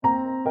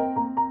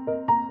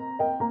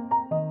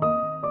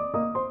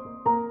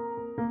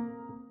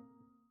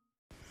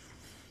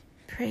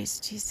Praise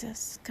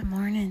Jesus. Good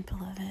morning,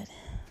 beloved.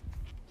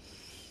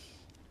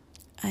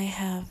 I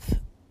have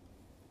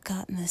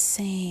gotten the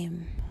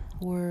same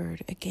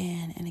word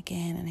again and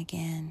again and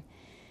again.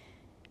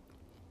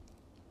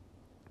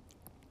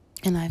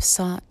 And I've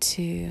sought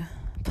to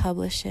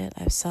publish it.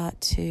 I've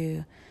sought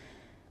to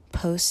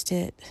post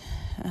it.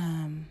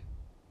 And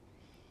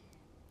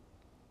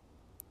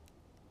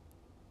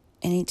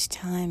each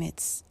time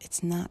it's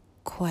not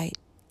quite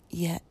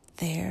yet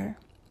there.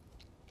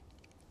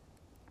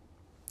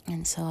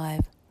 And so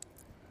I've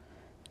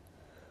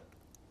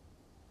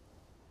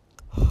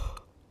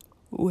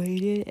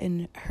waited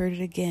and heard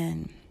it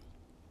again.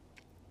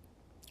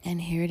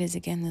 And here it is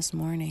again this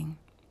morning.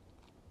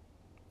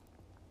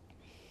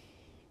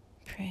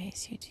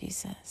 Praise you,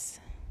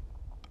 Jesus.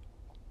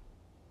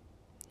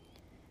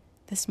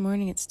 This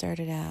morning it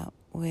started out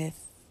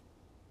with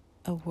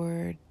a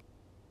word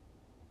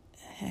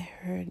I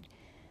heard,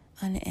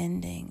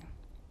 unending.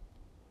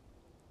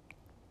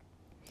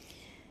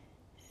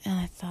 And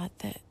I thought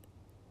that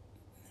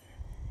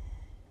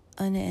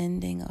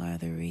unending are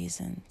the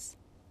reasons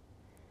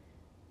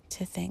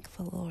to thank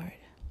the Lord.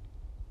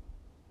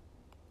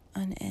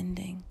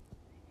 Unending.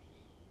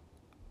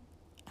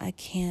 I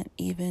can't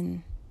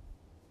even,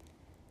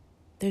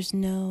 I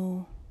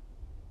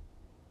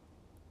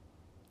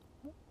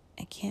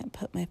can't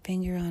put my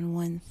finger on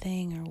one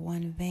thing or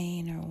one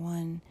vein or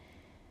one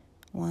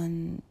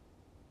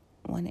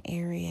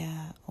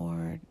area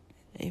or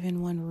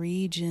even one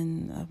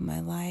region of my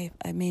life.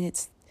 I mean,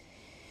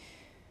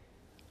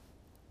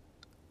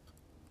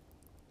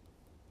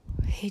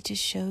 He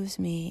just shows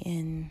me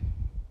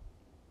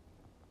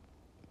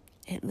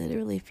it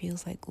literally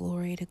feels like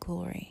glory to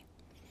glory.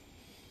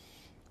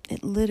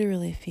 It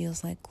literally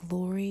feels like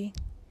glory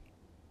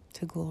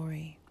to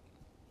glory.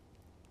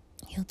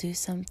 He'll do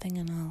something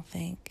and I'll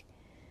think,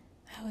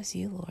 that was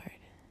you, Lord,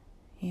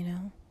 you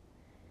know?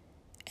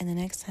 And the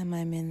next time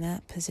I'm in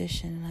that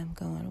position and I'm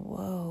going,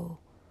 whoa,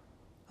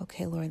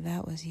 okay, Lord,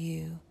 that was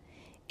you.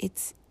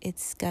 It's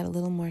got a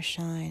little more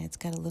shine. It's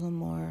got a little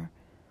more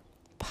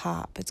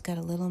pop. It's got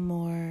a little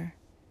more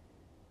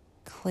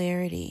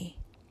clarity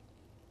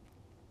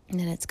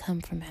that it's come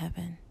from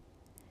heaven.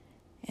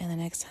 And the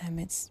next time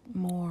it's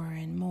more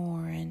and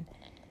more. And,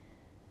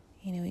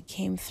 it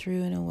came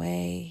through in a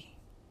way.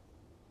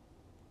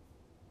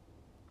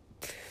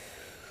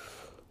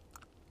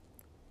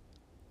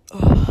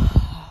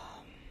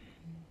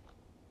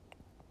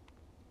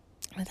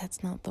 But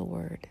that's not the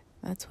word.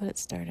 That's what it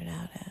started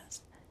out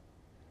as.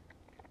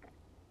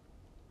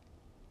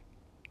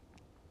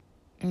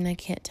 And I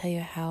can't tell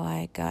you how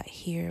I got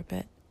here,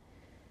 but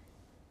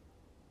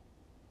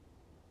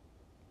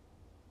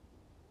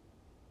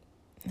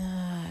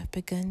I've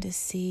begun to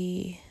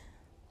see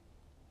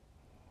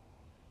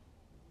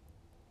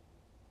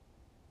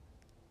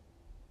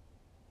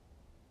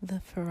the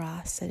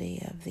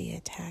ferocity of the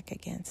attack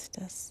against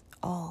us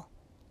all.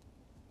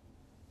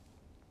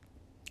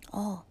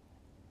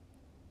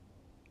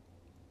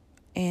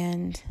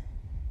 And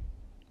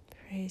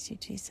praise you,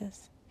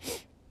 Jesus.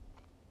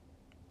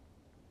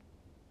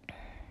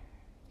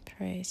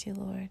 Praise you,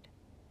 Lord.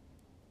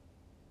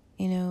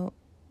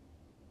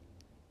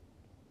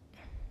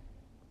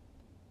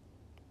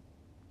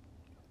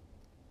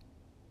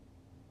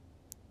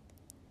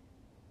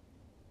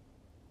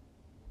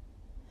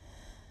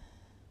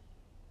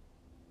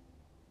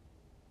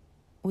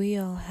 We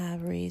all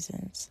have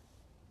reasons.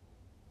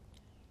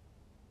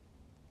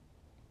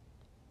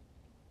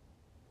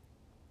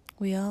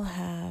 We all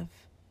have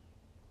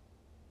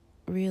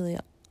really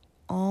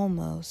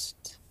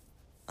almost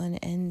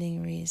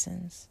unending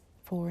reasons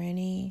for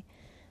any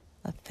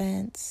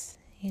offense,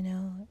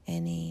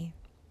 any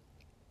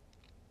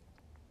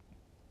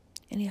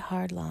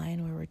hard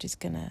line where we're just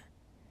gonna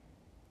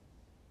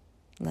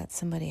let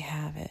somebody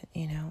have it,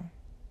 And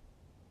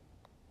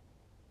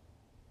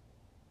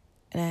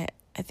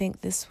I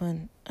think this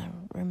one,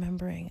 I'm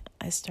remembering,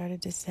 I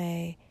started to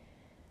say,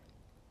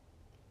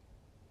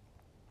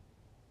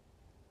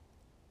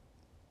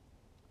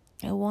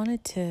 I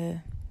wanted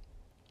to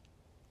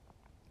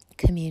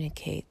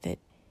communicate that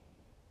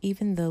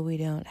even though we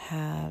don't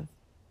have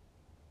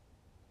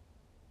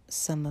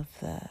some of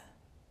the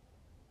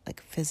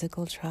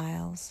physical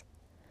trials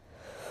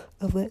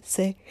of, let's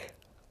say,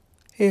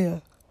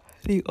 the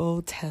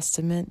Old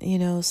Testament,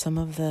 some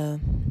of the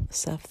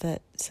stuff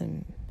that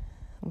some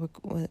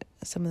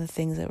of the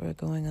things that were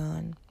going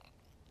on,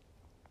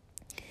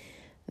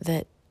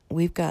 that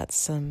we've got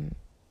some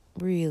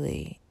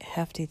really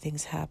hefty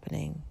things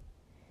happening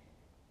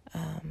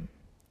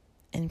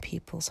in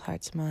people's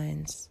hearts,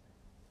 minds,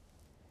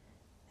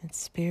 and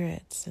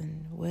spirits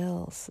and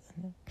wills.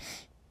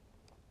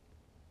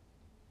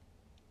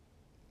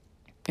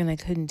 And I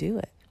couldn't do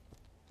it.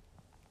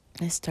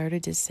 I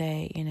started to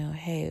say,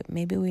 hey,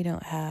 maybe we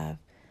don't have,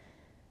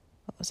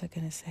 what was I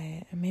going to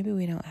say? Maybe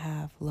we don't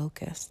have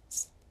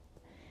locusts.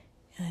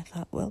 And I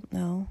thought, well,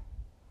 no,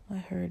 I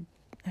heard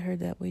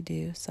that we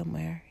do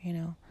somewhere,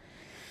 And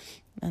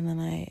then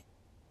I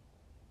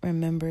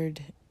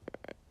remembered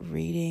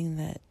reading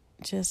that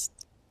just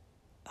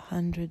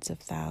hundreds of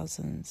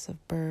thousands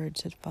of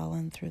birds had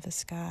fallen through the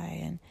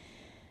sky.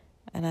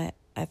 And I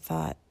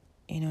thought,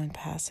 in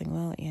passing,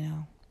 well,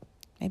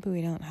 maybe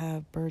we don't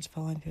have birds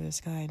falling through the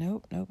sky.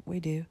 Nope,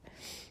 we do.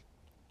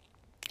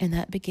 And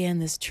that began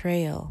this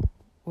trail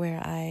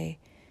where I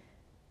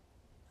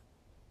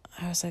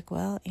was like,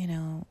 well,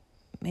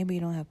 maybe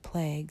you don't have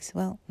plagues.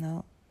 Well,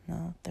 no,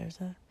 there's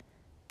a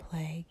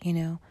plague,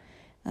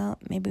 Well,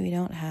 maybe we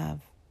don't have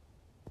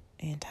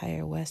the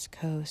entire West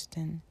Coast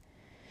and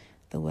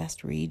the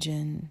West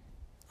region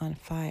on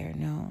fire.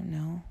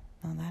 No,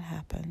 that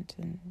happened.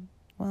 And,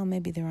 well,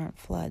 maybe there aren't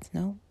floods.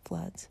 No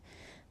floods.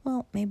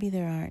 Well, maybe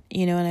there aren't.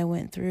 And I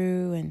went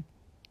through and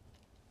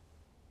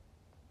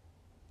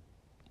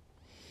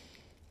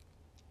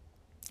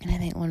I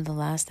think one of the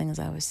last things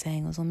I was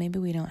saying was, well, maybe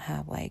we don't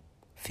have,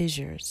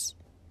 fissures.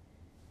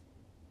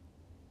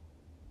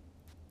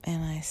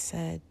 And I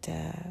said,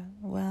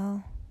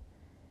 well,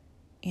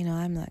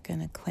 I'm not going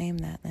to claim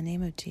that. In the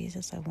name of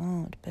Jesus, I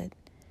won't. But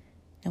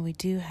no, we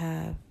do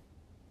have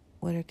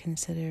what are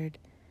considered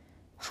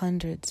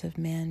hundreds of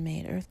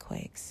man-made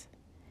earthquakes,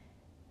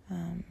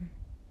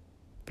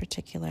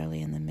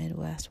 particularly in the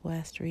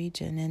Midwest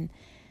region. And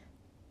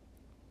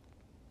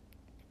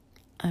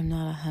I'm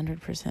not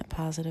 100%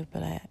 positive,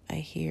 but I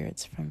hear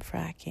it's from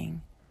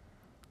fracking.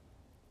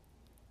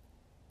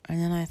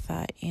 And then I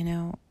thought,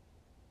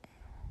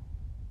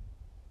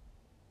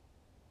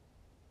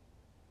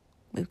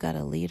 we've got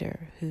a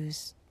leader who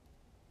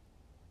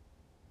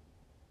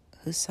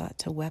sought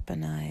to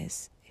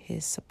weaponize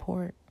his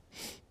support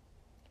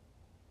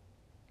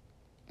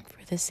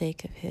for the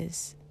sake of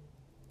his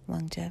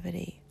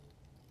longevity.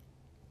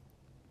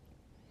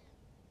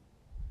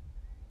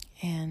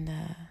 And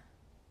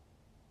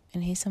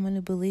he's someone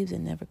who believes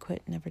in never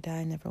quit, never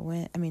die, never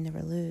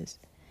lose.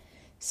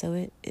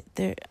 So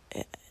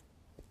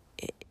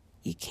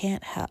you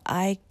can't have.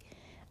 I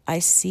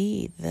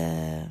see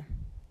the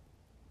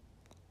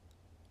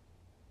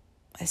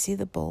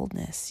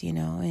boldness,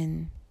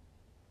 in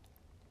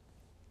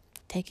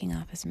taking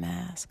off his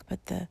mask,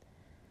 but the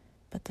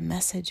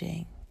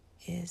messaging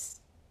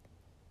is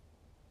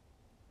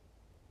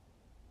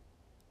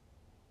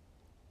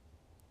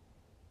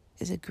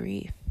a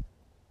grief.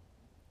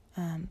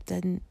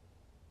 Doesn't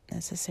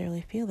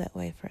necessarily feel that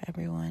way for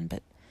everyone,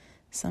 but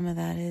some of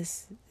that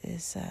is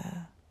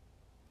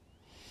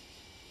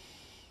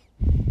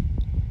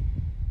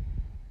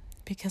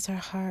because our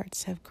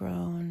hearts have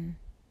grown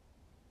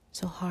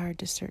so hard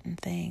to certain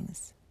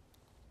things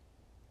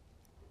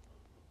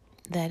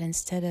that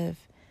instead of,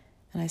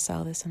 and I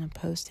saw this in a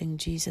posting,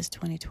 Jesus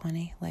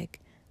 2020,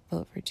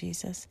 vote for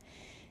Jesus,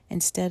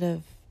 instead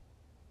of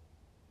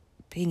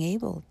feeling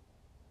able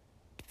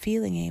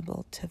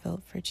to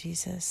vote for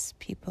Jesus,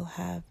 people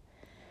have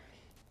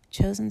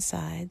chosen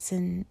sides,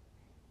 and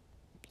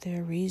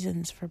there are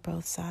reasons for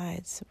both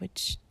sides,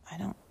 which I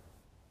don't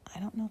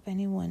know if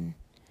anyone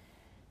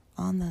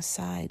on those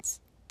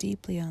sides,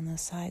 deeply on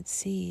those sides,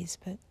 sees,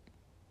 but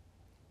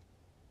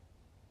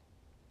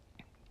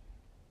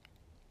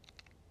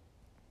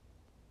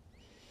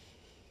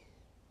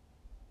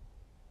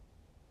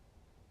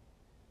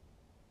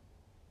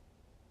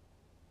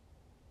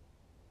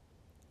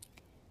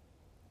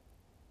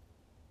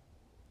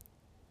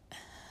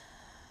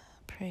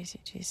praise you,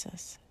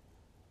 Jesus.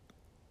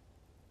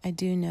 I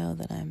do know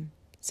that I'm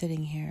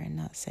sitting here and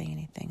not saying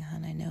anything,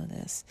 hon. I know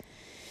this.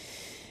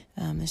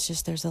 It's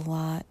just there's a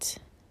lot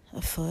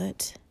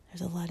afoot.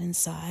 There's a lot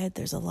inside.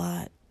 There's a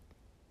lot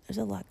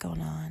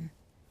going on.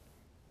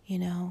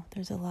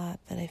 There's a lot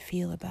that I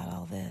feel about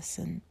all this,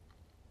 and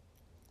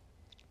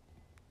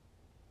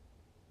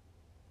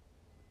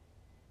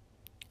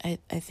I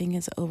think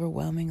it's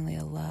overwhelmingly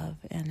a love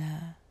and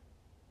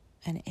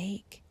an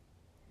ache.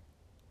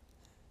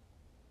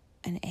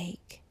 An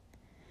ache.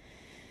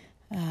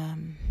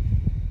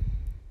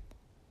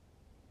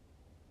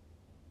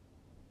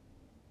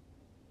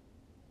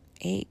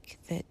 Ache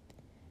that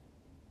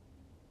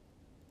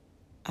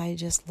I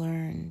just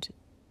learned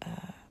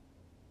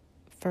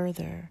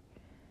further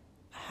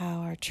how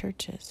our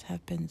churches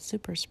have been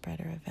super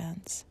spreader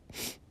events.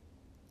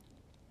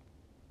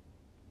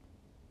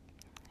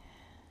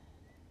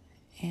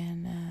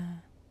 And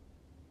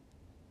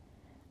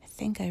I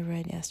think I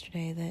read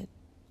yesterday that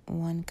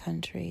one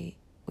country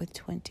with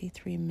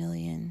 23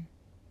 million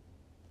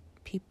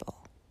people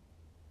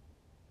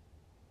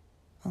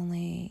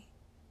only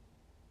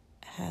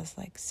has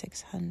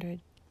 600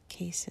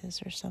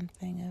 cases or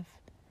something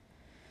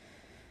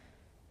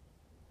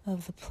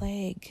of the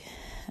plague.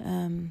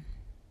 And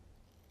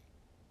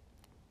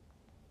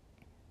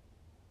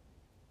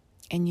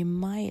you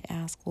might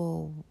ask,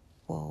 well,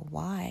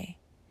 why?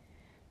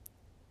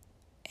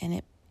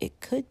 And it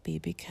could be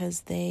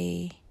because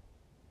they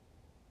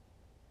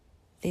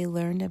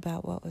learned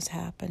about what was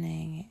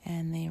happening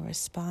and they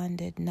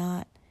responded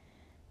not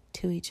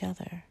to each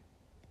other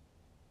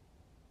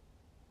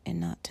and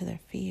not to their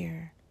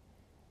fear,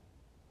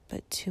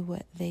 but to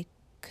what they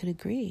could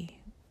agree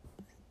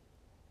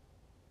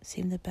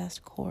seemed the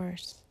best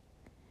course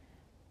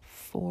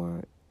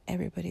for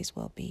everybody's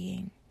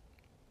well-being.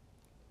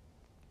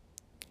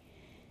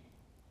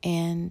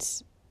 And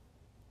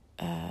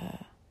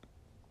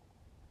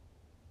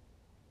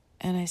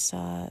I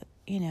saw,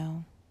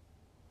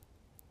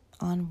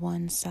 on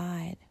one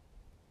side,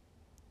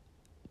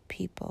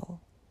 people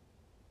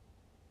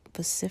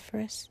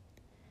vociferous,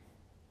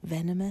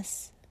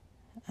 venomous,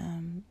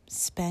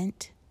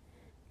 spent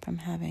from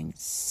having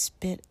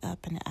spit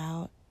up and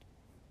out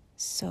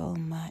so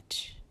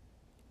much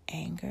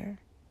anger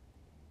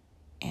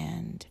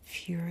and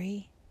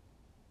fury,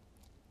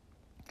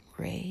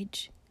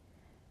 rage,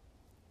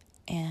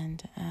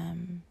 and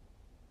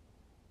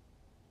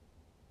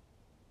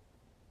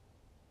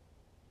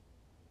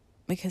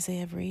because they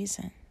have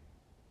reason.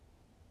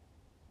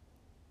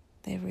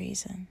 They have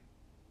reason.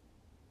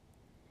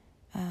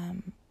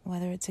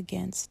 Whether it's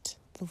against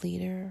the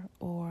leader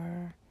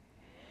or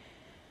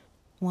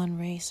one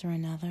race or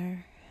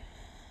another,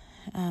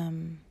 they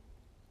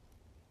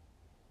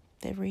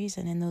have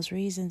reason, and those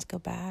reasons go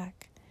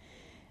back,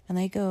 and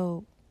they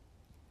go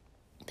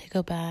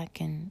back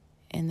in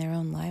their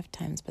own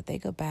lifetimes, but they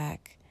go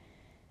back,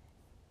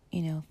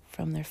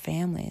 from their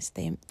families.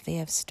 They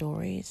have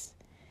stories,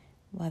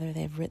 whether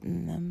they've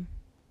written them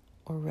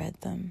or read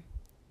them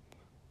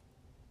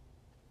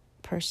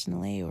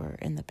personally or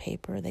in the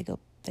paper. They go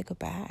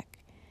back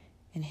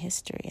in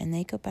history, and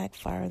they go back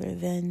farther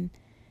than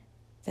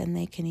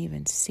they can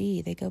even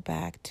see. They go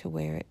back to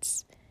where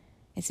it's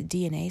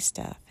DNA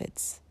stuff.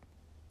 It's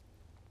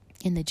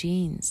in the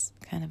genes,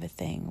 kind of a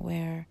thing,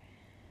 where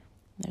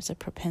there's a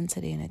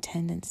propensity and a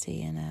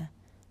tendency and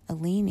a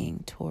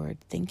leaning toward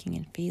thinking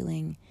and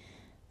feeling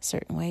a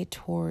certain way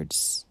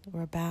towards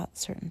or about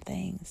certain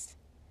things.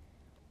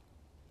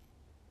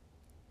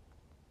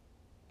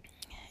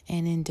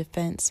 And in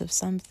defense of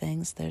some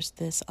things, there's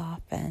this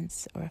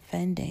offense or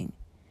offending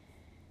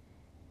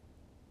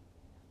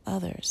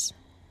others.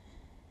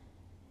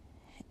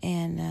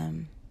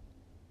 And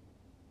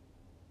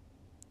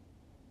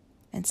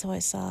so I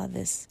saw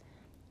this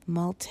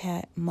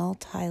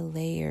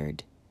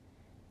multi-layered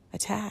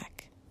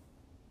attack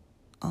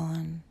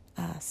on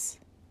us.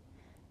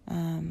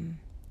 And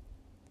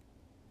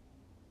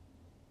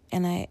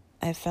I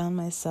found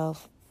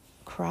myself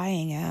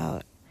crying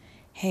out,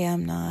 hey,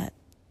 I'm not,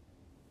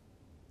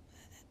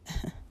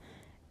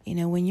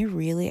 when you're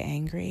really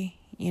angry,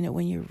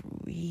 when you're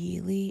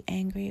really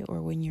angry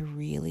or when you're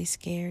really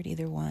scared,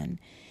 either one,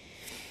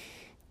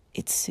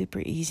 it's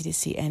super easy to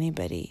see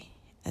anybody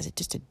as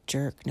just a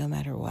jerk no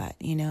matter what,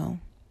 a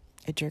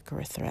jerk or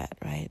a threat,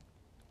 right?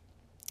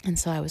 And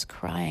so I was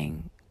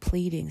crying,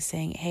 pleading,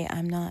 saying, hey,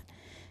 I'm not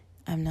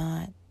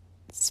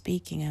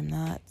speaking, I'm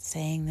not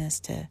saying this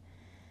to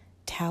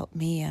tout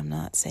me, I'm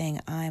not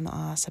saying I'm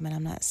awesome, and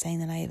I'm not saying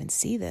that I even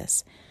see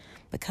this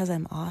because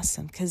I'm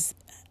awesome, because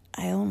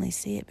I only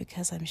see it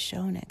because I'm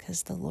shown it,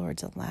 because the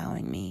Lord's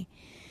allowing me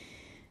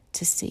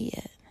to see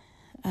it.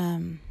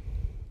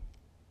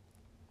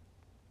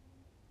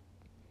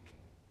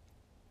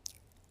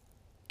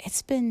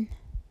 It's been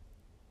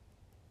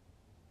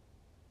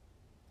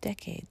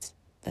decades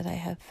that I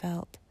have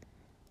felt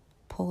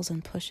pulls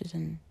and pushes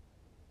and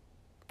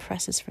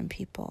presses from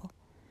people.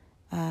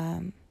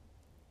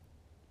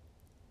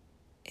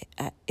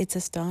 It's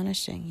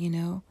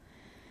astonishing,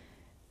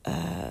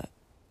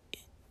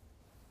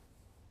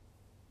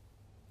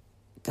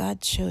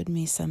 God showed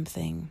me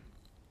something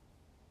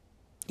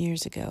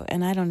years ago,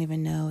 and I don't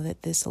even know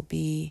that this will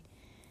be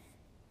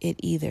it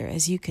either.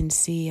 As you can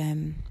see,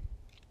 I'm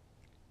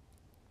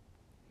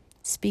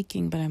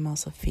speaking, but I'm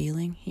also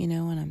feeling,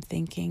 and I'm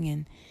thinking,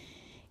 and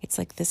it's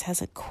like this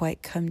hasn't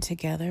quite come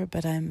together,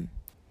 but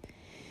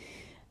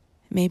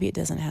maybe it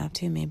doesn't have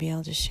to. Maybe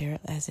I'll just share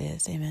it as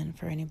is. Amen.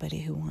 For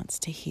anybody who wants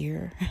to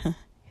hear, who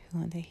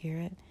want to hear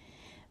it.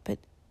 But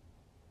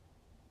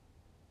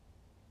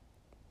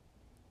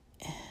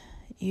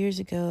years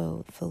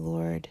ago, the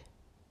Lord,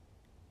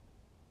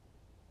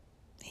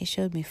 He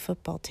showed me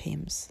football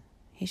teams.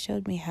 He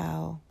showed me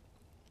how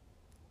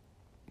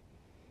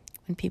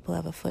when people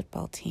have a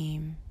football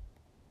team,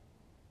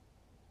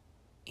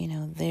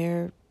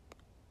 they're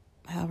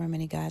however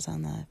many guys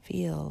on the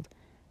field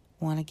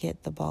want to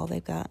get the ball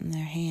they've got in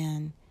their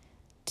hand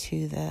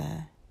to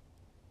the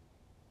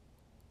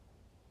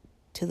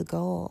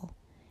goal.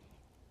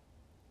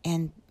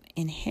 And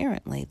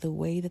inherently, the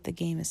way that the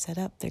game is set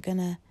up, they're going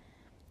to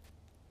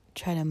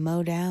try to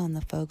mow down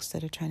the folks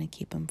that are trying to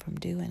keep them from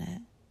doing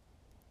it.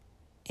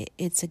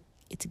 It's a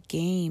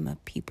game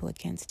of people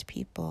against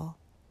people.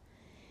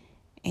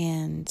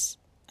 And,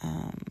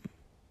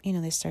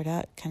 they start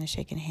out kind of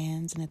shaking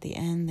hands, and at the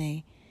end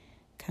they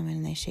come in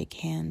and they shake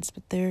hands.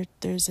 But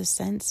there's a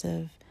sense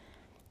of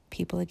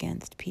people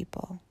against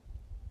people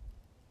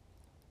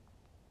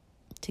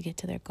to get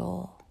to their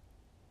goal.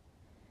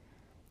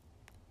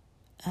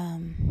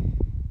 But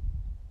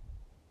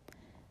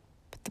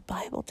the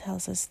Bible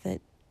tells us that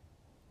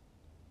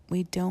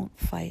we don't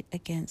fight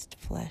against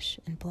flesh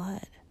and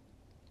blood.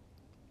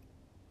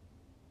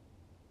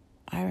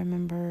 I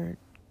remember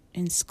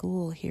in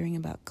school hearing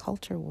about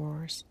culture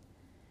wars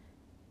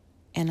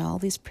and all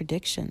these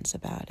predictions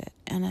about it.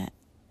 And I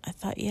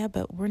thought, yeah,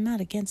 but we're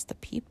not against the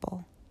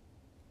people.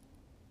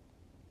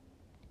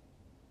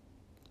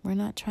 We're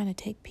not trying to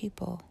take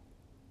people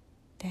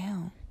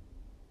down.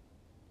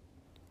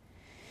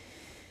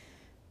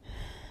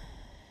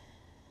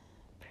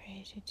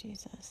 Praise you,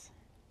 Jesus.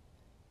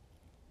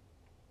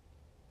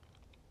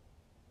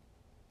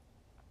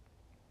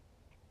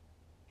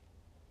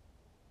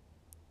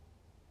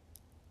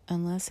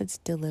 Unless it's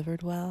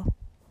delivered well,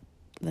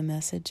 the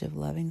message of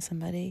loving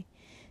somebody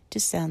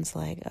just sounds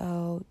like,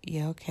 oh,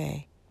 yeah,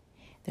 okay.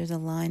 There's a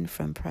line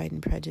from Pride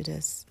and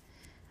Prejudice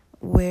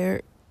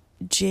where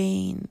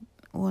Jane,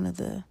 one of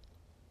the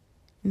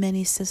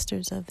many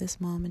sisters of this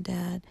mom and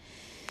dad,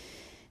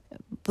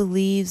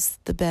 believes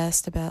the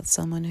best about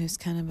someone who's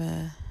kind of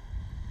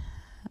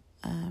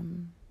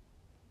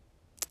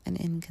an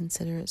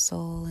inconsiderate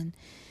soul, and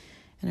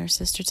her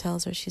sister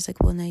tells her, she's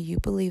like, well, now you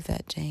believe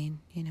that, Jane,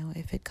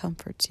 if it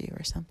comforts you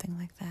or something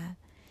like that.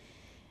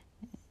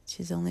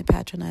 She's only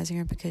patronizing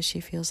her because she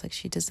feels like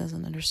she just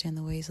doesn't understand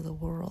the ways of the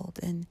world.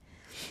 And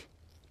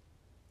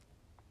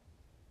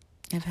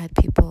I've had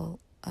people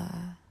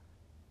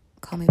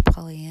call me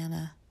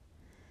Pollyanna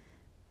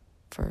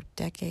for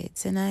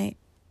decades, and I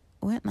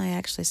went and I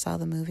actually saw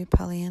the movie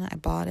Pollyanna. I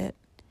bought it.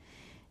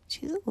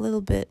 She's a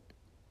little bit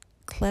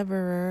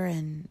cleverer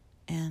and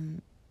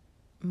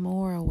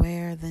more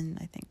aware than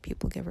I think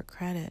people give her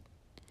credit.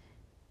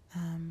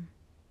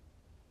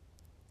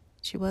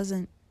 She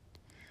wasn't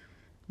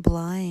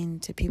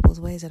blind to people's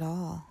ways at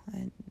all.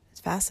 And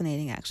it's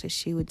fascinating, actually.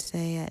 She would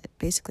say,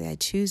 basically, I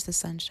choose the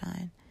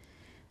sunshine.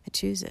 I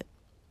choose it.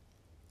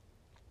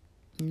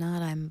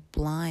 Not I'm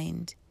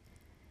blind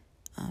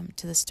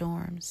to the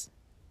storms.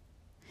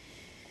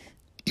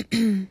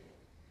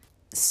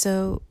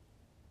 So,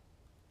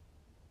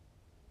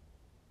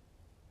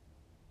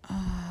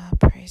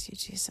 praise you,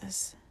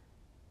 Jesus.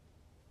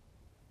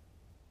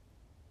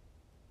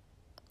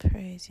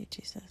 Praise you,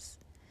 Jesus.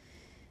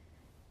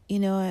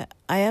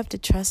 I have to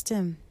trust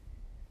him,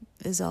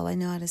 is all I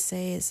know how to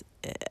say. Is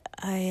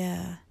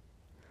I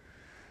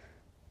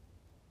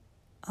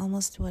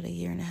almost, a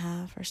year and a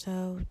half or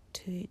so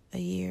to a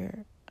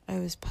year, I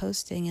was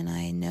posting, and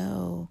I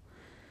know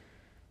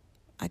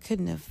I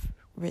couldn't have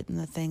written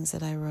the things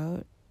that I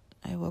wrote.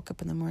 I woke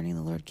up in the morning,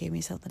 the Lord gave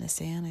me something to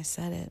say, and I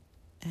said it,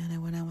 and I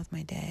went on with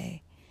my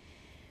day.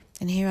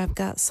 And here I've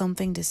got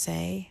something to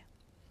say,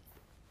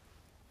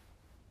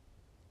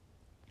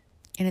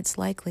 and it's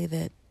likely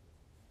that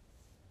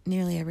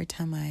nearly every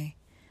time I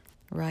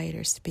write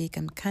or speak,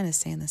 I'm kind of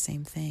saying the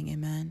same thing,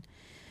 amen?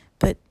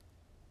 But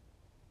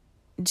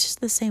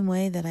just the same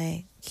way that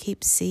I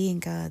keep seeing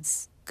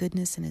God's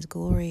goodness and his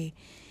glory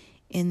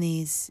in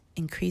these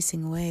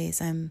increasing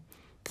ways,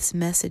 this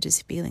message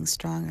is feeling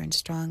stronger and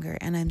stronger,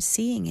 and I'm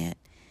seeing it.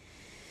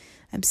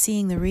 I'm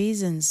seeing the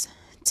reasons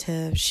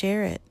to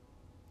share it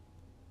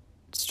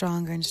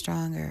stronger and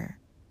stronger.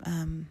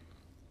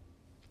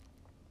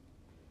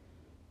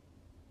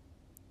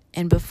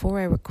 And before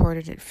I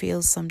recorded, it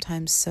feels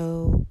sometimes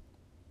so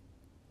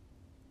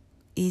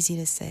easy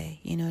to say,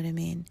 you know what I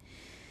mean?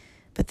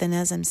 But then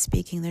as I'm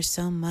speaking, there's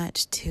so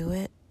much to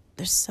it.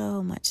 There's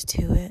so much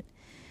to it.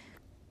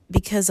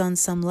 Because on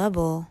some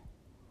level,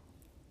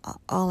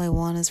 all I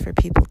want is for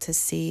people to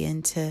see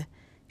and to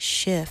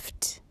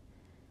shift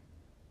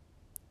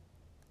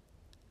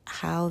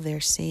how they're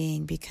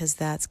seeing, because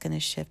that's going to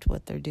shift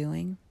what they're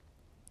doing.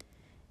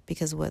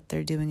 Because what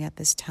they're doing at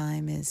this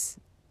time is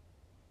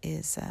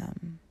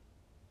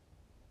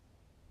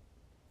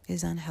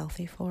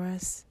unhealthy for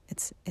us.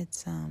 It's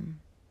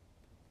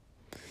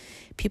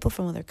people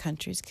from other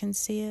countries can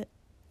see it.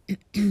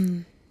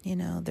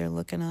 They're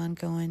looking on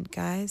going,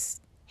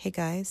 guys, hey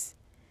guys,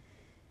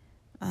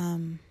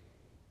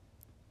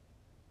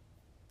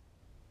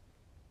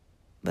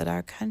 but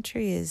our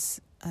country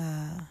is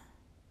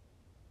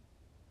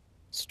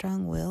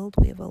strong-willed.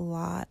 We have a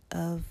lot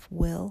of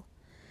will.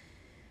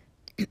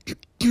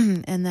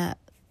 And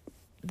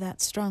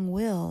that strong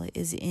will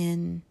is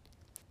in,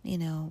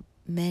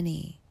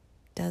 many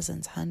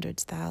dozens,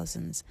 hundreds,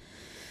 thousands,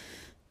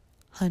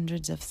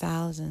 hundreds of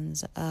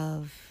thousands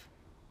of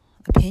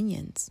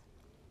opinions.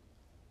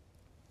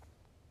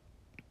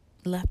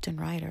 Left and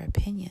right are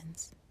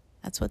opinions.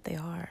 That's what they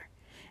are.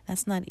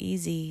 That's not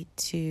easy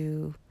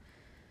to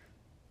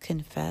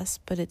confess,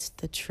 but it's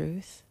the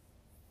truth.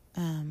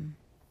 And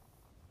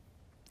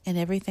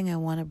everything I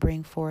want to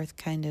bring forth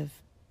kind of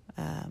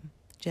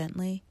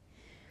gently,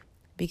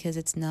 because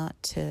it's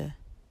not to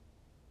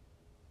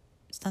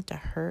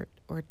hurt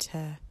or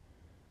to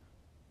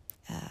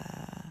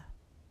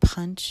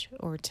punch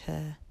or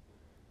to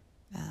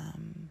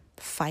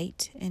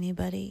fight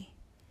anybody.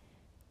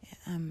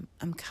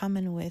 I'm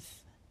coming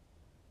with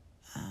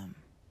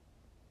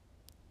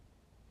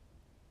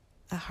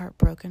a heart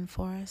broken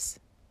for us.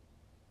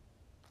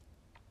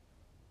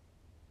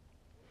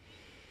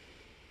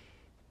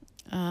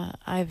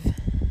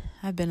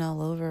 I've been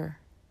all over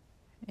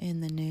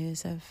in the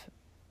news. I've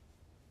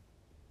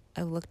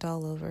looked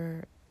all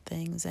over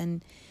things,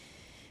 and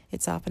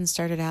it's often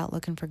started out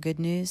looking for good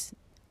news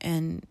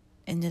and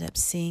ended up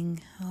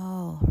seeing,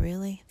 oh,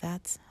 really?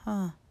 That's,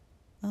 oh,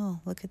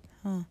 look at,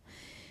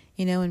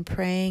 and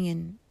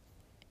praying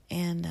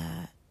and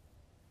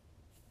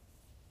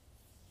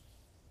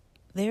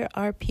there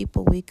are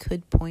people we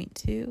could point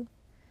to,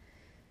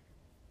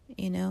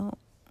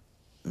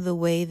 the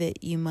way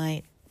that you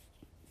might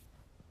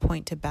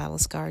point to battle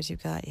scars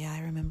you've got. Yeah,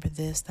 I remember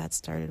this. That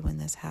started when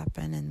this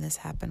happened, and this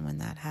happened when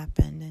that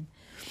happened. And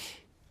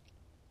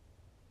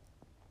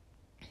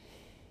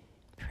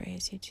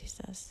praise you,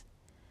 Jesus.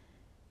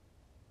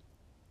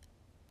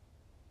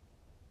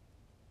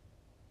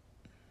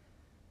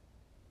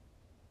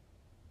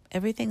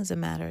 Everything's a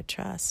matter of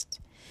trust.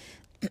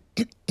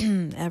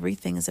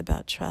 Everything is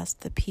about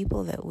trust. The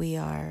people that we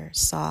are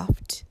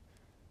soft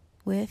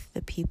with,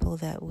 the people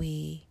that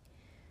we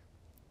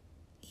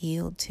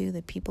yield to,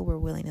 the people we're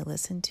willing to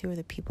listen to, are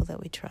the people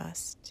that we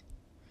trust,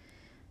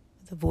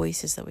 the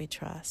voices that we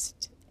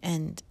trust.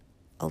 And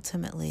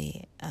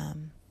ultimately,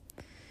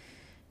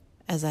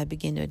 as I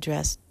begin to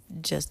address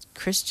just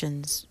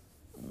Christians,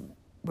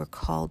 we're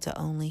called to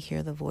only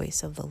hear the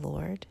voice of the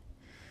Lord,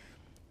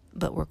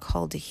 but we're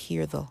called to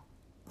hear the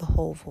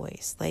whole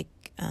voice. Like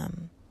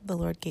the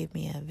Lord gave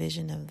me a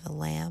vision of the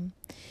lamb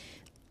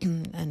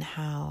and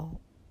how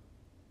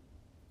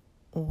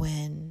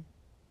when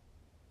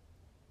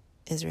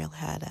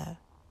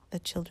the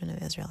children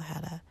of Israel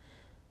had a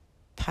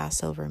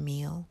Passover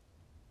meal,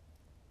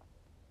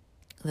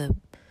 the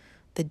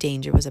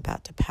danger was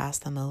about to pass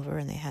them over,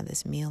 and they had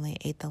this meal, and they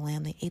ate the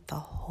lamb. They ate the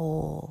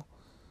whole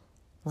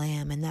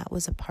lamb, and that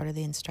was a part of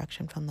the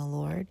instruction from the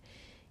Lord.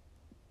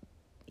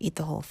 Eat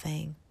the whole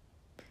thing.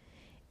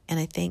 And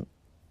I think,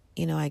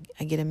 I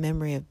get a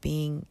memory of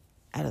being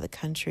out of the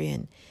country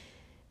and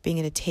being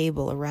at a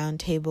round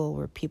table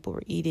where people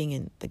were eating,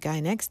 and the guy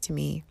next to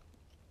me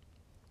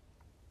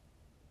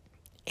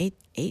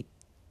ate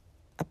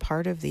a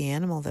part of the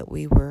animal that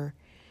we were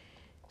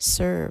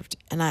served.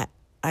 And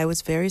I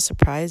was very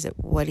surprised at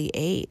what he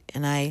ate.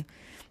 And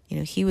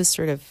he was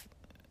sort of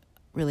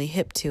really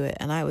hip to it.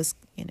 And I was,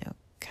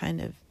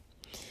 kind of,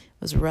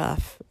 was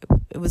rough.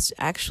 It was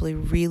actually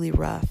really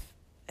rough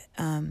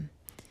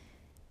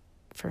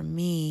for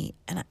me.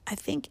 And I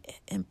think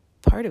in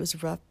part it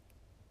was rough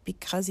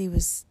because he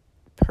was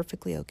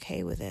perfectly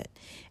okay with it.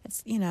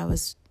 It's, I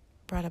was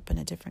brought up in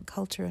a different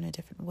culture, in a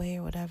different way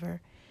or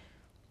whatever.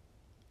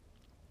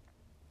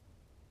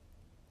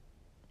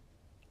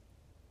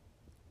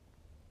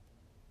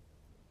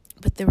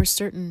 But there were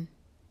certain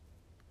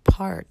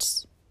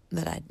parts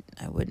that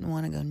I wouldn't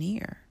want to go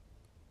near.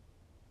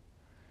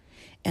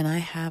 And I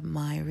have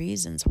my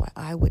reasons why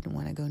I wouldn't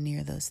want to go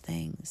near those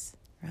things,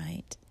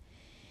 right?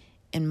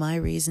 And my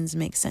reasons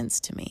make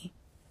sense to me.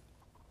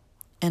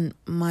 And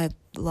my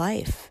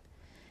life,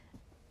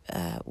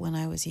 when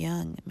I was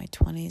young, in my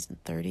 20s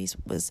and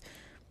 30s,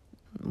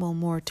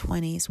 more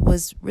 20s,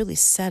 was really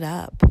set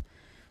up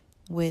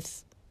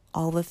with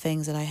all the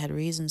things that I had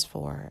reasons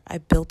for. I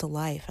built a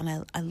life, and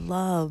I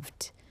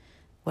loved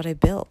what I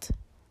built.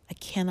 I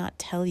cannot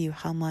tell you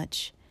how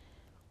much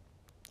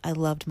I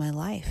loved my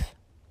life.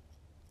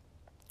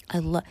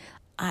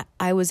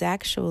 I was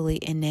actually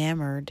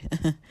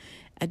enamored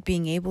at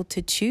being able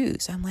to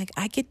choose. I'm like,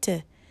 I get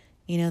to,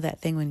 that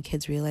thing when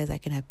kids realize I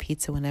can have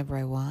pizza whenever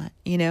I want,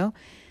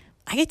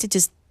 I get to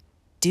just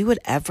do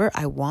whatever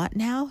I want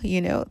now,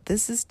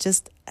 this is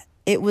just,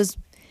 it was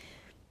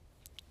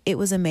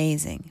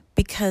amazing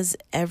because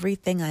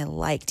everything I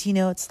liked,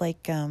 it's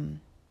like,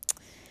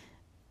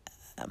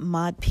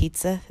 Mod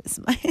Pizza is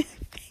my,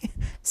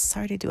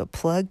 sorry to do a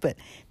plug, but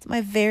it's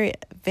my very,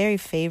 very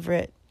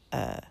favorite,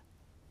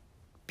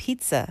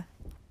 pizza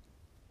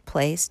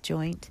place,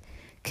 joint,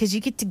 because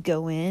you get to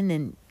go in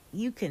and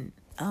you can,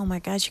 oh my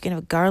gosh, you can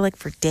have garlic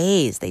for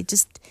days.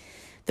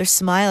 They're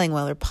smiling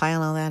while they're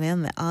piling all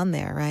that on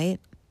there, right?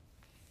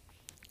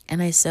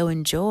 And I so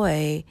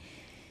enjoy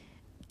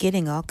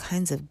getting all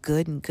kinds of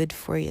good and good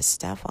for you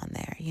stuff on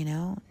there,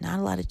 not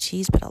a lot of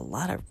cheese, but a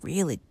lot of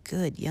really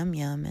good yum,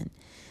 and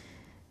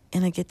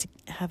I get to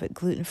have it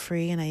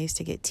gluten-free. And I used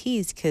to get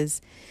teased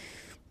because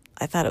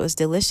I thought it was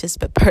delicious,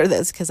 but part of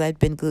that's because I'd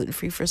been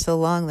gluten-free for so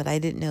long that I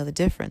didn't know the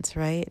difference,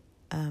 right?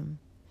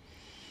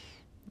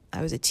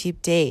 I was a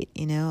cheap date,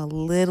 a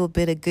little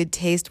bit of good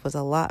taste was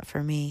a lot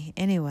for me.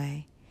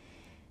 Anyway,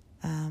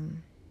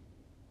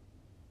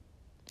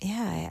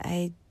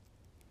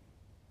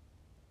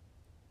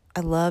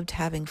 I loved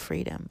having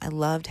freedom. I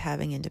loved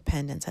having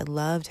independence. I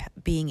loved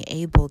being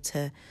able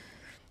to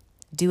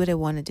do what I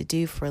wanted to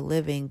do for a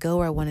living, go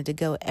where I wanted to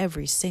go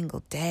every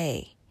single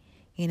day,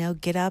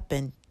 get up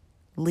and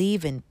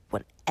leave and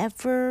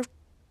whatever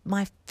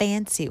my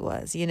fancy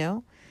was,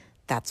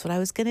 that's what I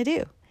was going to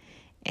do.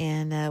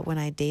 And when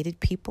I dated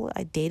people,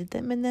 I dated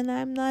them, and then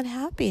I'm not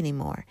happy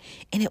anymore.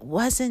 And it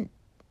wasn't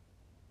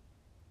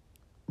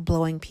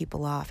blowing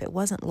people off. It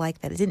wasn't like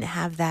that. It didn't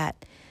have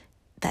that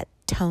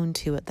tone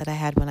to it that I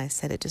had when I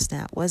said it just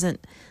now. It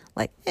wasn't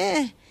like,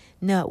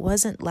 no, it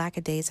wasn't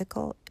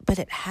lackadaisical, but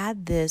it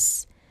had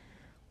this,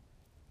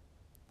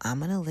 I'm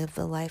going to live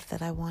the life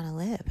that I want to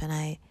live. And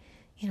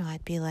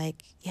I'd be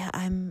like,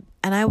 and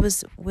I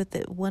was with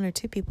one or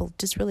two people,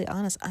 just really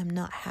honest, I'm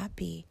not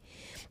happy.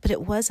 But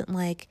it wasn't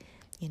like,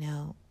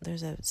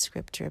 there's a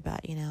scripture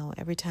about,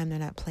 every time they're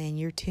not playing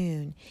your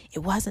tune. It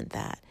wasn't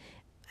that.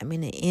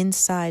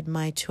 inside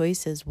my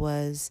choices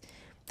was,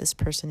 this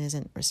person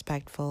isn't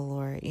respectful,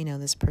 or,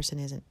 this person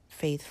isn't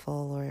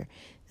faithful, or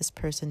this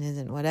person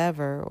isn't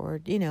whatever, or,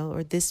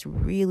 or this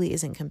really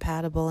isn't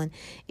compatible. And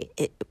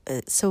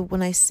so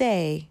when I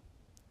say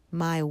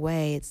my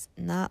way, it's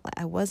not,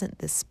 I wasn't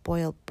this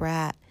spoiled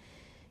brat,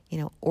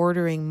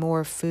 ordering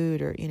more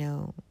food, or,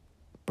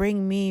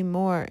 bring me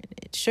more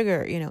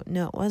sugar,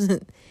 no, it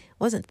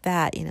wasn't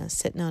that,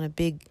 sitting on a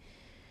big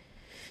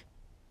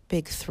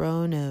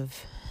throne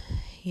of,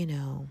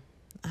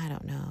 I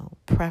don't know,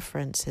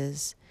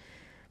 preferences.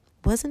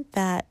 Wasn't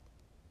that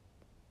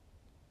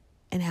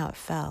and how it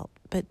felt,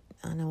 but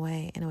in a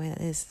way that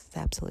is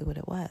absolutely what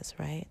it was,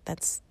 right?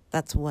 That's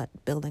what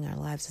building our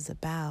lives is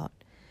about.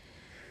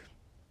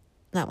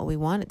 Not what we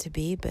want it to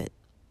be, but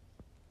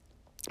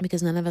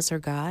because none of us are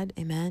God,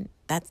 amen?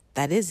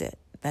 That is it.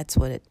 That's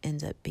what it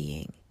ends up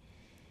being.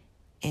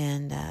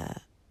 And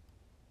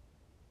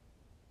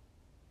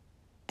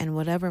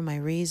whatever my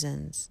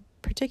reasons,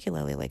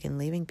 particularly like in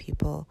leaving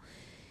people,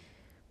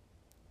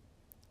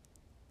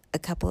 a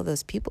couple of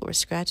those people were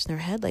scratching their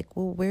head like,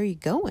 well, where are you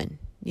going?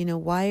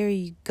 Why are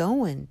you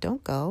going?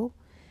 Don't go.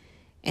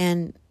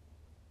 And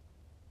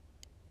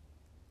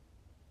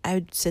I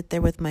would sit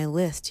there with my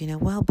list,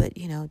 well, but,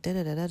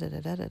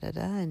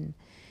 da-da-da-da-da-da-da-da-da, and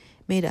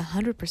made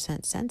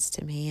 100% sense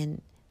to me,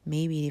 and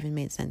maybe it even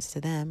made sense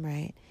to them,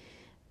 right?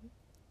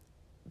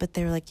 But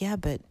they were like, yeah,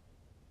 but,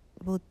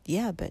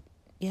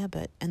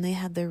 and they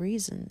had their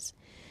reasons.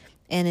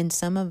 And in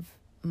some of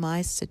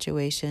my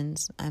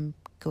situations, I'm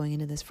going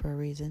into this for a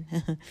reason.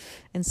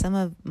 In some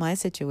of my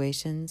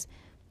situations,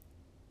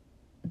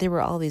 there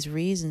were all these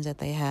reasons that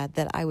they had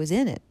that I was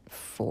in it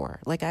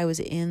for. Like I was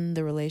in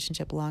the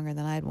relationship longer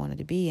than I'd wanted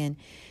to be in,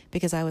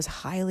 because I was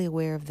highly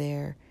aware of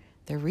their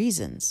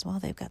reasons. Well,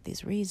 they've got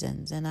these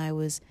reasons, and I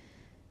was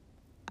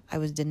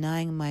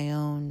denying my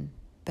own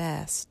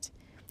best.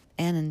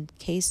 And in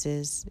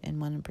cases, in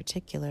one in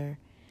particular,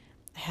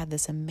 I had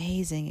this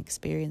amazing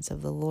experience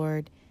of the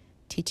Lord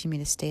teaching me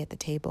to stay at the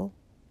table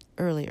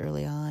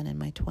early on in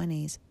my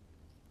 20s.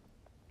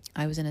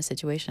 I was in a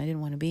situation I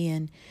didn't want to be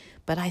in,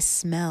 but I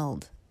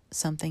smelled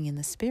something in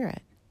the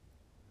spirit.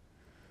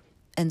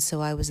 And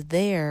so I was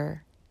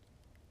there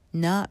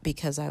not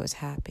because I was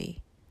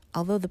happy,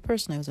 although the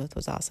person I was with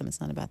was awesome. It's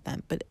not about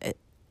them. But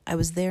I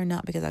was there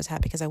not because I was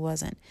happy, because I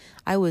wasn't.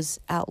 I was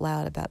out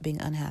loud about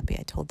being unhappy.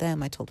 I told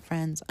them, I told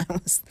friends. I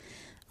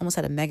almost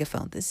had a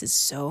megaphone. This is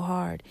so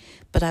hard.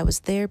 But I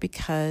was there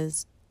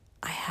because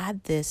I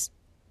had this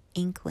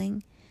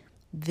inkling,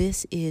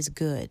 this is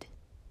good.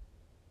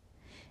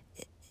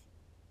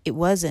 It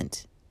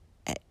wasn't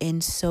in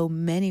so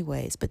many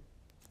ways, but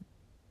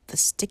the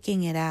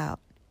sticking it out,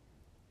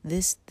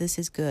 this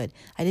is good.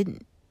 I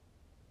didn't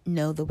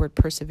know the word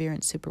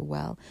perseverance super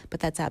well, but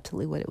that's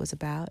absolutely what it was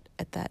about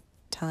at that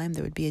time.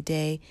 There would be a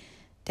day,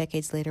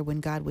 decades later, when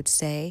God would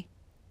say,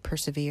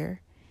 persevere.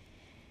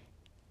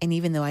 And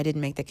even though I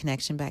didn't make the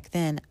connection back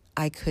then,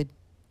 I could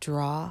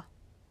draw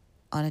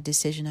on a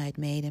decision I had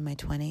made in my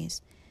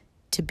 20s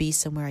to be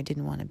somewhere I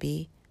didn't want to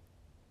be,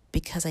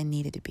 because I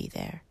needed to be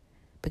there,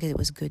 because it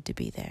was good to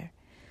be there.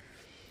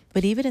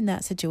 But even in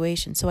that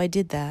situation, so I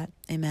did that,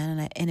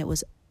 amen, and it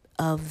was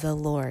of the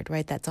Lord,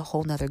 right? That's a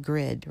whole nother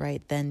grid,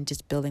 right? Than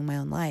just building my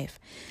own life.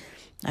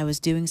 I was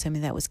doing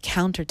something that was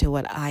counter to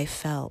what I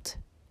felt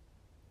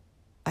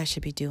I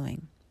should be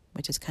doing,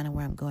 which is kind of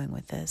where I'm going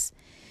with this.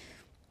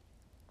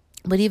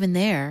 But even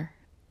there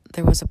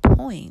was a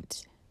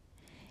point.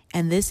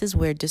 And this is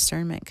where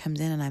discernment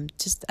comes in, and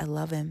I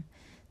love him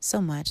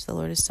so much. The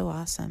Lord is so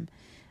awesome.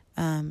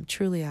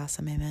 Truly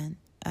awesome, amen.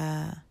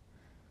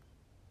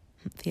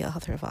 The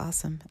author of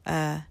awesome.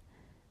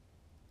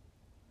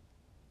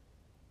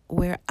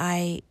 Where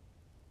I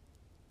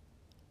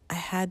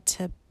had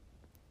to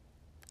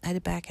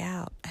back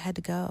out. I had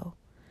to go.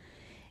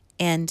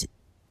 And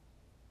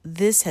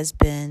this has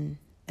been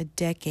a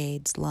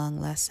decades-long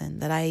lesson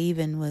that I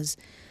even was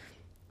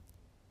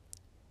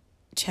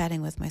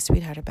chatting with my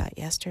sweetheart about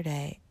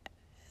yesterday.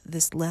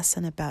 This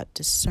lesson about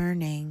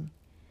discerning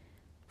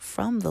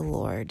from the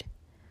Lord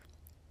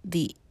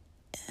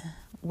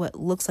what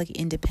looks like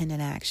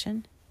independent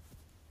action.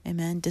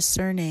 Amen.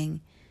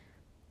 Discerning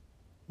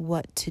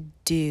what to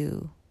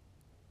do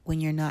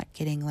when you're not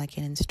getting like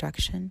an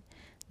instruction.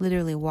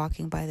 Literally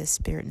walking by the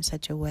Spirit in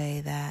such a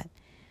way that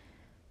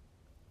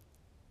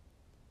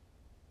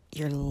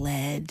you're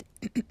led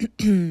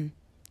in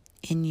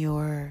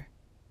your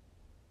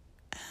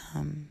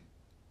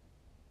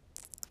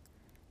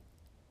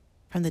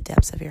from the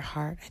depths of your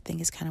heart, I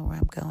think is kind of where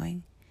I'm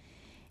going.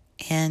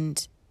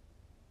 And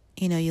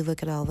you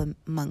look at all the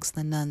monks and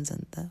the nuns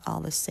and all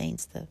the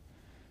saints,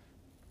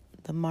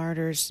 the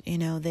martyrs,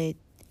 they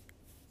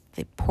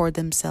poured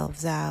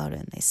themselves out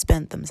and they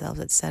spent themselves,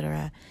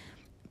 etc.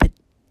 But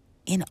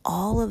in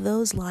all of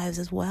those lives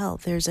as well,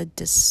 there's a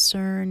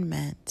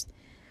discernment.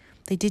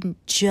 They didn't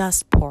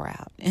just pour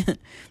out.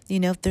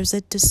 There's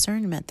a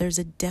discernment. There's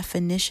a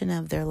definition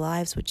of their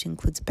lives, which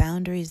includes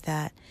boundaries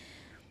that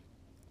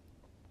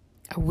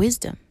are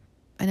wisdom.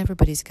 And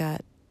everybody's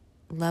got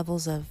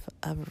levels of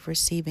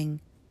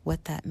receiving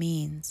what that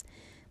means.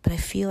 But I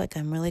feel like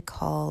I'm really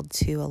called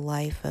to a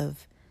life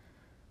of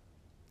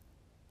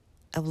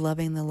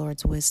loving the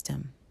Lord's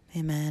wisdom.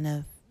 Amen.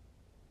 Of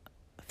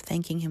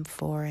thanking Him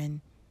for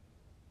and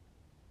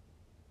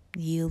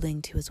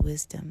yielding to His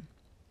wisdom.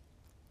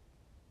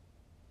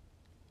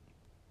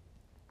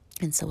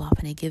 And so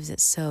often He gives it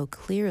so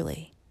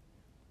clearly.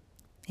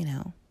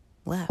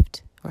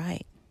 Left,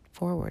 right,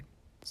 forward,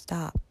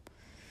 stop.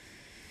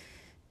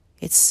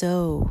 It's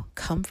so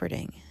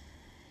comforting.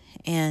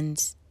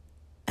 And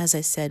as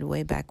I said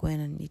way back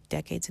when,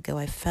 decades ago,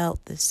 I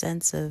felt this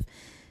sense of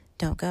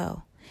don't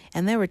go.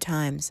 And there were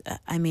times,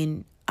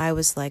 I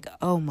was like,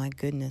 oh my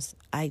goodness,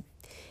 I'd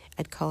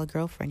call a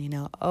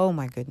girlfriend, oh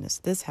my goodness,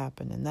 this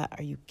happened and that,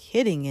 are you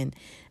kidding? And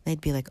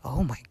they'd be like,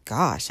 oh my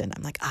gosh. And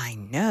I'm like, I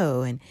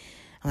know. And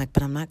I'm like,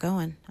 but I'm not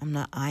going.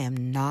 I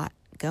am not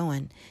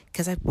going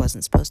because I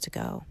wasn't supposed to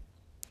go.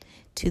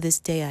 To this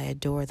day, I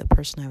adore the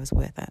person I was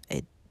with.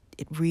 It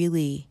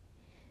really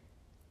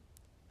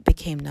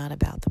became not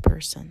about the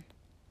person.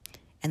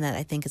 And that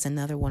I think is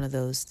another one of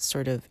those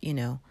sort of,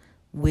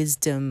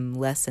 wisdom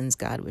lessons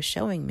God was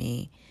showing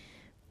me.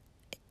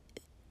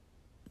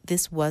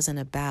 This wasn't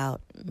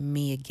about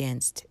me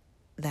against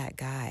that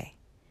guy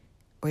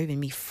or even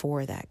me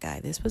for that guy.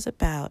 This was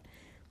about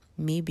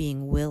me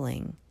being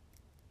willing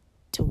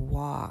to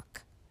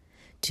walk,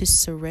 to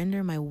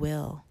surrender my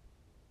will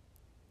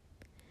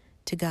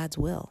to God's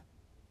will.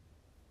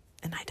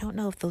 And I don't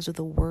know if those are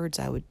the words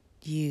I would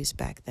use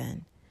back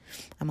then.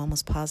 I'm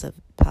almost positive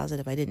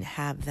I didn't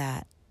have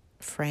that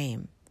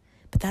frame.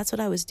 But that's what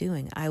I was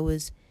doing. I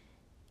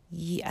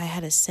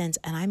had a sense,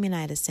 and I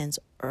had a sense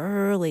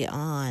early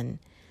on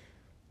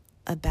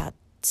about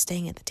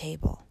staying at the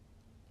table.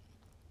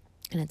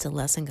 And it's a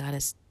lesson God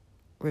has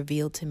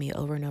revealed to me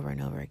over and over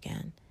and over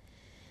again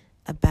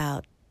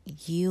about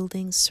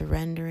yielding,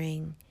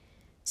 surrendering,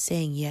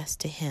 saying yes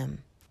to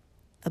Him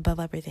above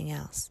everything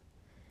else,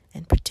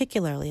 and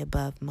particularly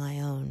above my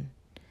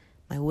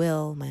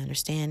will, my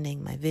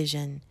understanding, my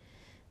vision,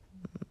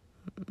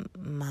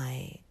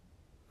 my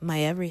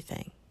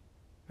everything,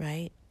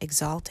 right?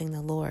 Exalting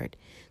the Lord,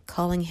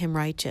 calling Him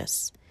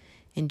righteous,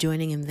 and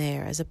joining Him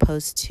there, as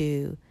opposed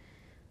to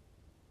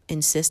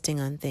insisting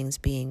on things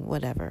being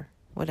whatever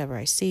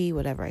I see,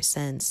 whatever I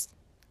sense,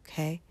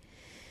 okay?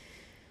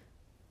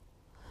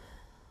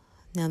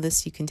 Now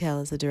this, you can tell,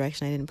 is the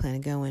direction I didn't plan to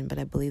go in, but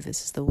I believe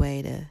this is the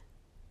way to,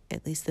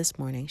 at least this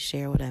morning,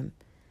 share what I'm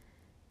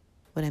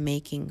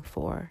aching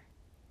for.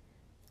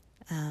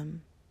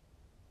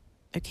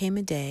 There came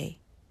a day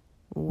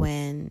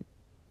when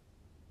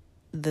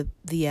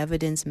the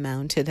evidence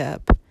mounted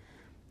up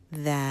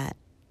that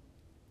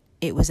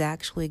it was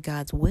actually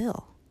God's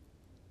will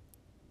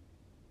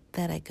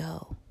that I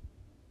go.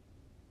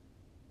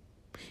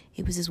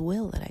 It was His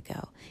will that I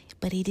go.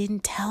 But He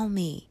didn't tell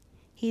me.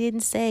 He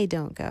didn't say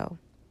don't go.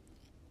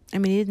 He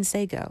didn't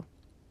say go.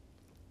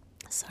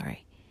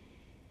 Sorry.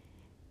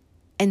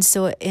 And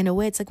so in a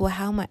way, it's like,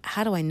 well,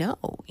 how do I know?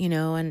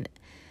 And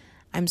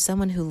I'm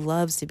someone who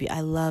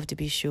I love to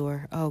be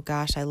sure. Oh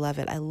gosh, I love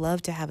it. I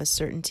love to have a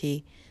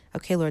certainty.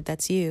 Okay, Lord,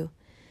 that's you.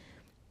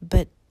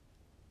 But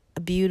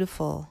a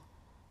beautiful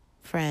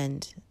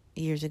friend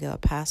years ago, a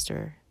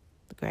pastor,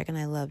 Greg and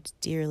I loved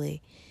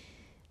dearly,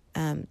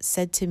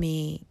 said to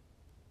me,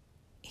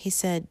 he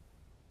said,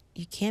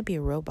 you can't be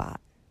a robot.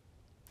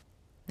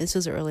 This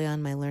was early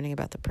on my learning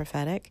about the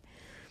prophetic.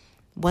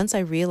 Once I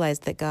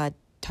realized that God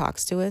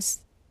talks to us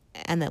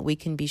and that we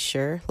can be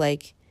sure,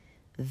 like,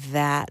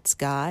 that's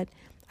God,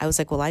 I was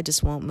like, well, I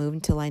just won't move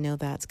until I know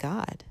that's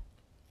God.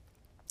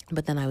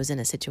 But then I was in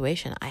a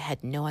situation. I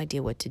had no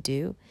idea what to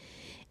do.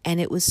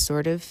 And it was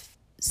sort of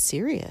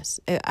serious.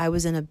 I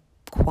was in a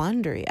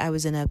quandary.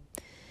 It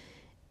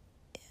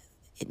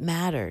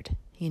mattered.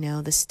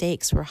 The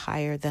stakes were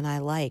higher than I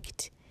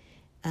liked.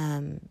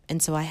 And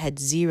so I had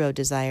zero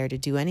desire to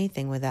do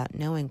anything without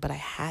knowing, but I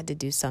had to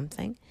do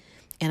something,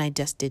 and I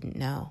just didn't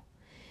know.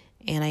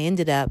 And I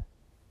ended up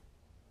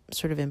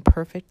sort of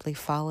imperfectly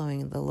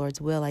following the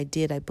Lord's will. I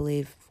did, I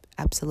believe,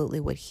 absolutely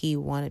what He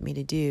wanted me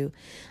to do.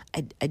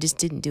 I just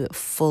didn't do it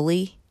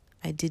fully.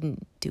 I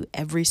didn't do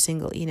every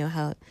single,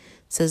 how it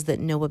says that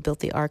Noah built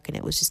the ark and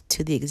it was just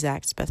to the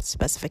exact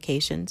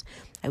specifications.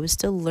 I was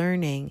still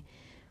learning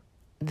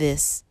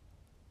this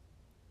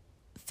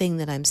thing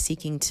that I'm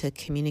seeking to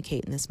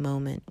communicate in this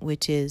moment,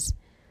 which is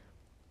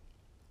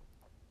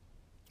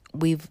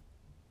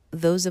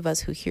those of us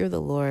who hear the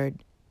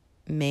Lord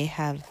may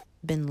have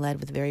been led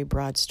with very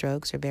broad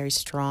strokes or very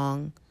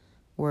strong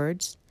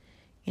words.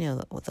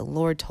 The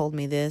Lord told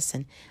me this,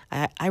 and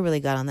I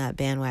really got on that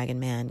bandwagon,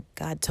 man.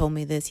 God told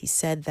me this. He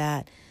said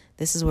that.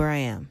 This is where I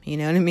am. You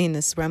know what I mean?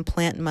 This is where I'm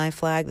planting my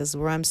flag. This is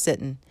where I'm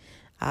sitting.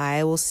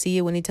 I will see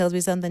you when He tells me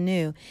something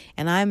new.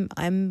 And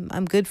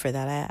I'm good for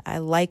that. I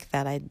like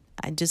that. I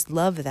just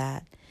love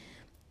that.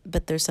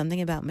 But there's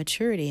something about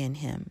maturity in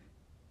Him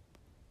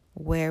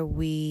where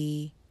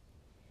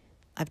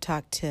I've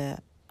talked to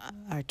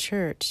our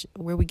church,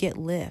 where we get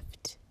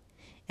lift.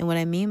 And what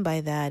I mean by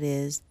that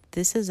is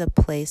this is a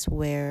place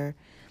where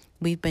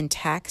we've been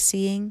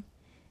taxiing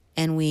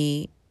and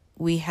we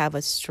we have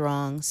a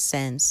strong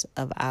sense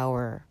of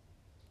our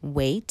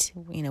weight.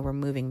 We're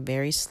moving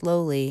very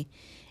slowly,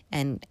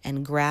 and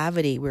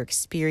gravity, we're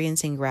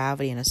experiencing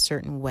gravity in a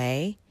certain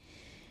way.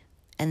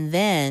 And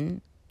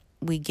then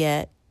we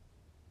get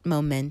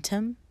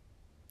momentum,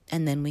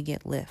 and then we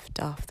get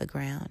lift off the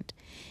ground.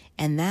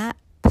 And that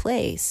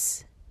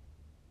place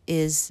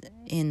is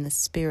in the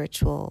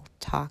spiritual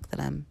talk that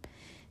I'm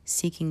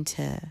seeking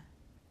to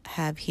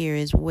have here,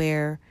 is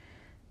where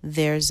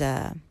there's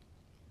a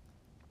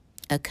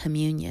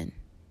communion,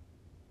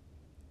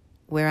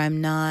 where I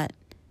don't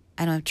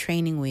have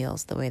training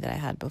wheels the way that I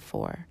had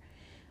before,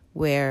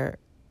 where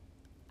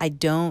I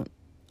don't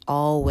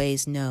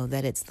always know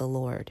that it's the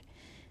Lord.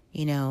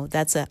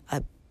 That's a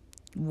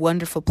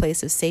wonderful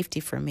place of safety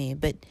for me,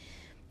 but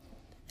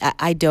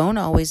I don't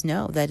always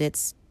know that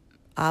it's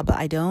Abba.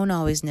 I don't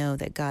always know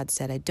that God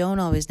said. I don't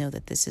always know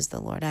that this is the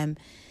Lord. I'm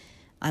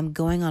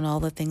going on all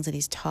the things that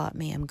He's taught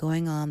me. I'm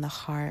going on the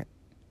heart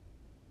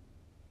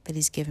that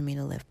He's given me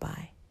to live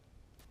by,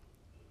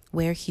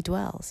 where He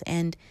dwells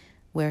and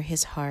where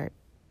His heart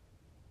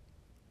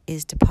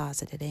is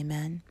deposited.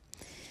 Amen.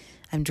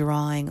 I'm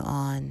drawing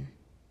on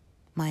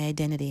my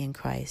identity in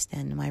Christ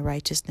and my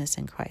righteousness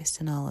in Christ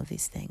and all of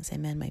these things.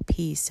 Amen. My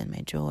peace and my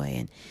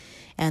joy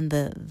and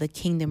the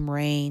kingdom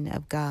reign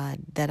of God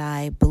that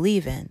I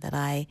believe in, that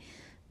I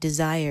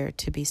desire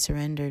to be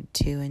surrendered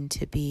to and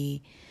to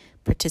be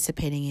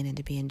participating in and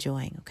to be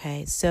enjoying.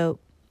 Okay. So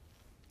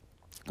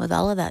with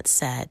all of that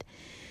said,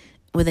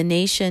 with a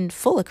nation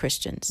full of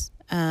Christians,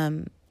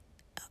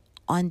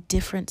 on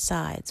different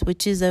sides,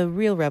 which is a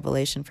real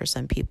revelation for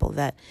some people,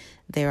 that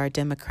there are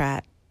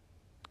Democrat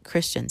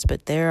Christians,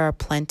 but there are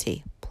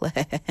plenty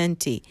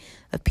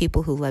of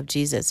people who love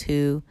Jesus,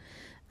 who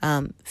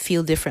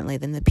feel differently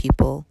than the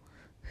people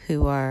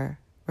who are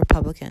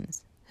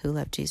Republicans who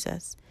love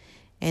Jesus.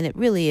 And it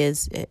really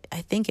is,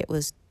 I think it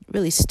was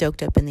really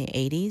stoked up in the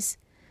 80s,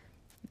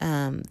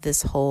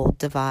 this whole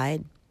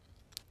divide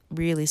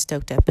really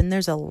stoked up. And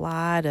there's a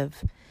lot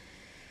of,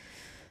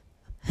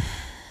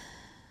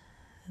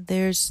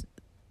 there's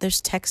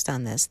text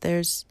on this,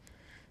 there's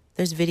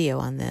video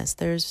on this,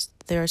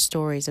 there are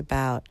stories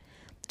about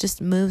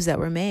just moves that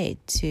were made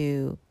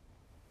to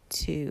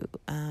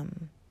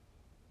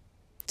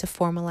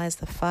formalize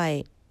the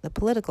fight, the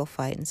political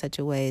fight, in such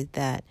a way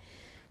that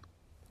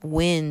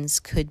wins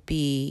could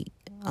be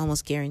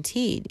almost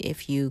guaranteed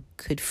if you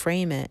could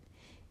frame it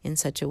in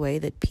such a way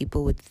that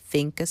people would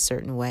think a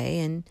certain way,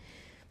 and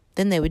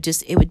then it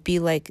would be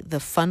like the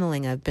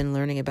funneling I've been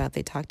learning about.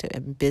 They talk to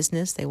in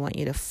business, they want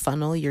you to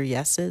funnel your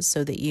yeses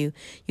so that you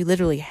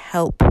literally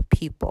help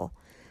people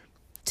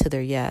to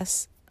their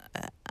yes.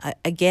 I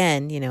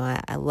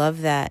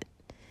love that.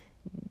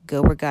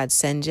 Go where God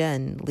sends you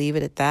and leave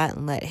it at that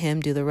and let Him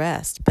do the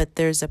rest. But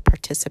there's a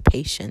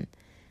participation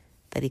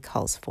that He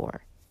calls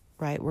for,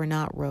 right? We're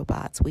not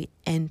robots. We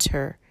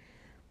enter.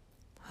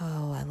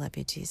 Oh, I love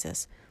you,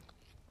 Jesus.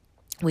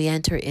 We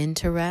enter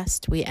into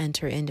rest. We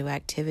enter into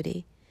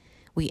activity.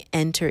 We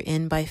enter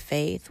in by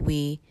faith.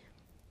 We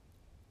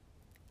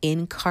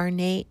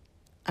incarnate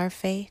our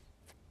faith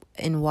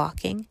in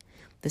walking.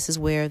 This is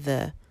where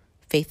the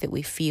faith that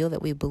we feel,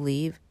 that we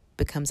believe,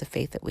 becomes a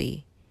faith that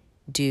we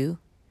do,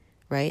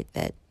 right?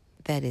 That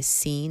is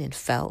seen and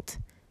felt,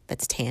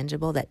 that's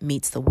tangible, that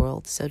meets the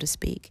world, so to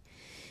speak.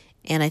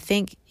 And I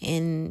think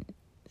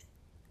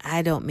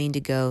I don't mean to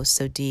go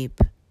so deep.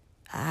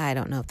 I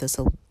don't know if this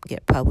will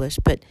get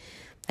published, but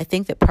I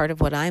think that part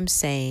of what I'm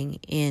saying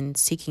in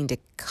seeking to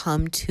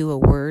come to a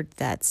word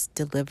that's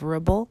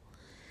deliverable,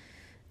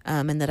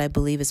 and that I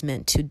believe is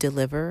meant to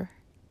deliver,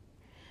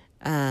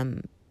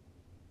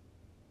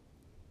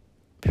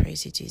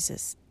 praise you,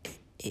 Jesus,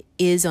 it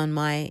is on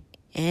my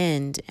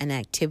end an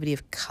activity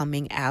of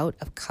coming out,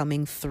 of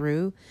coming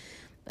through,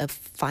 of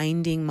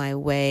finding my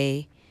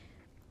way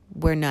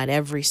where not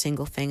every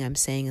single thing I'm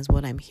saying is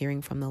what I'm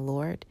hearing from the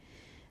Lord,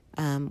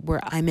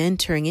 where I'm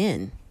entering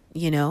in.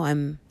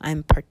 I'm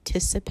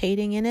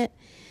participating in it.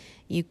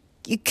 You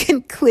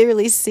can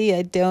clearly see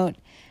I don't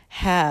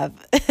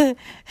have,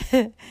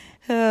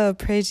 oh,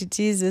 praise you,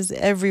 Jesus,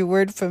 every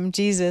word from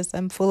Jesus.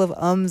 I'm full of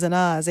ums and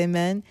ahs,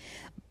 amen?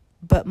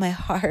 But my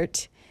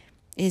heart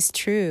is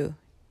true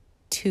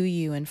to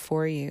you and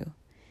for you.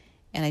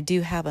 And I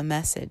do have a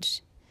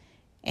message.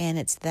 And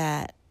it's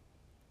that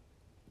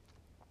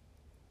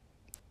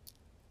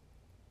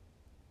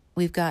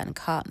we've gotten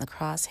caught in the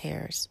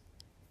crosshairs.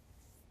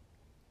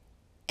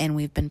 And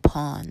we've been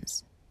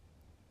pawns.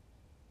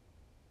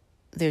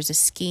 There's a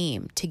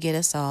scheme to get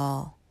us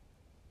all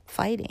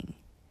fighting.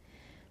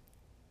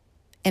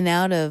 And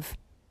out of,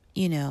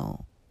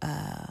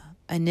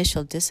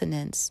 initial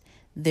dissonance,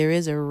 there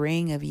is a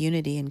ring of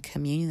unity and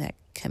communion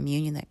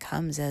that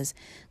comes as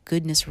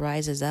goodness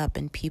rises up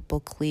and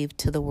people cleave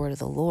to the word of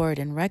the Lord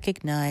and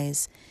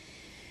recognize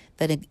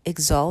that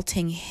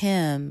exalting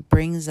Him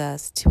brings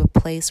us to a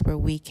place where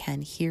we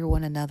can hear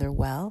one another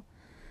well.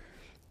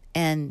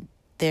 And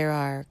there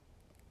are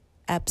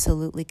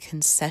absolutely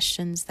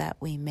concessions that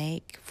we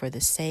make for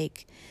the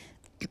sake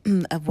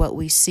of what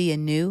we see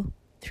anew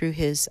through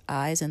his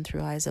eyes and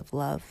through eyes of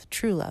love,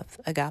 true love,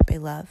 agape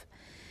love.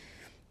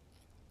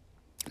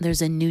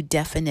 There's a new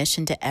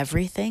definition to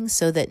everything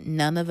so that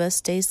none of us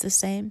stays the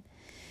same.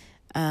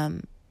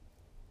 But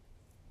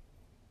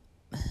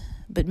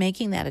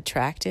making that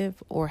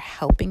attractive or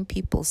helping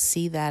people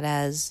see that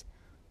as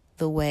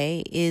the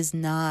way is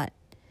not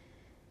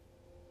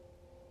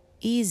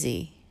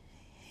easy.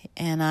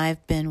 And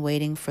I've been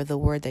waiting for the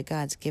word that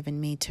God's given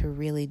me to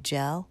really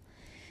gel.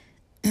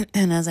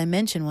 And as I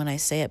mentioned, when I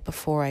say it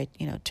before I,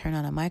 turn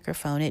on a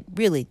microphone, it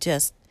really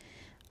just,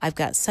 I've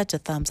got such a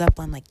thumbs up.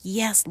 I'm like,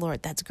 yes,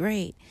 Lord, that's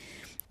great.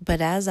 But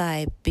as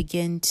I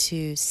begin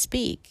to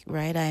speak,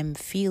 right, I'm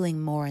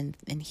feeling more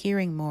and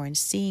hearing more and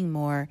seeing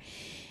more.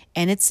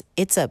 And it's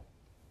a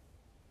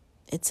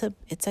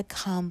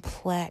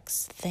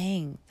complex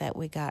thing that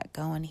we got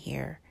going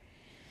here.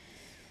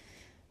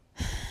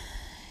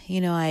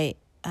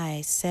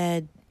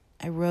 I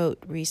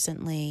wrote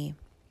recently,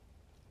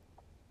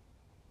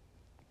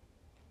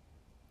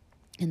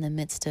 in the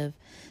midst of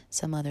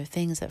some other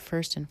things, that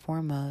first and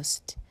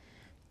foremost,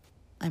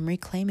 I'm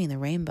reclaiming the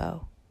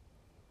rainbow.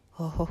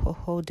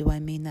 Do I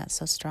mean that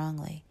so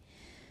strongly?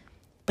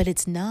 But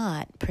it's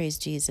not, praise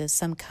Jesus,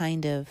 some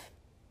kind of,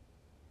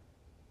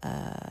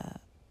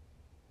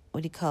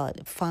 what do you call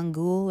it,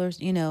 fangul, or,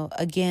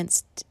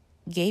 against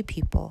gay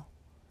people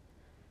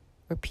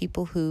or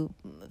people who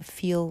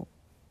feel,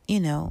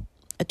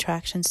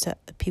 attractions to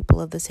people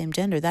of the same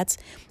gender. That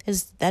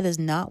is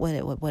not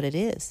what it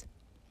is.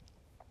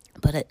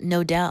 But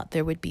no doubt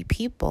there would be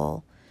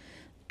people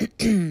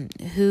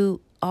who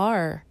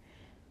are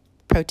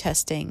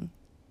protesting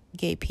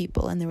gay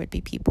people, and there would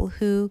be people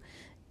who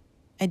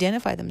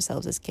identify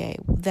themselves as gay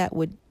that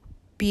would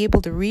be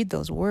able to read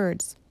those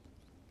words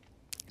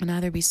and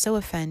either be so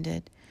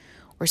offended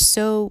or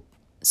so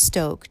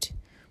stoked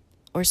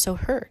or so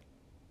hurt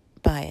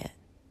by it.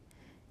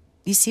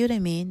 You see what I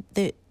mean?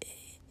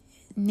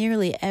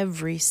 Nearly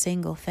every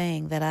single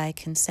thing that I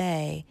can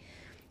say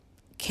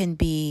can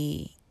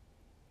be,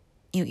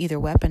 either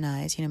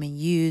weaponized,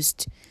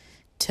 used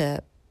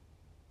to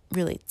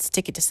really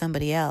stick it to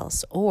somebody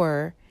else,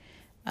 or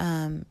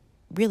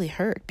really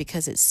hurt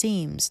because it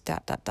seems ...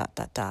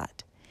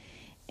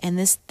 And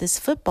this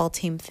football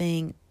team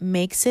thing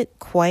makes it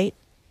quite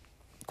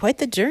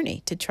the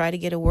journey to try to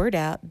get a word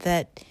out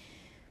that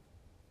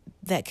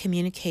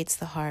communicates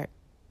the heart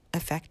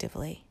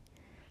effectively.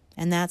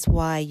 And that's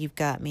why you've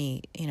got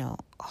me,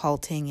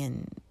 halting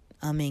and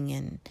umming,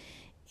 and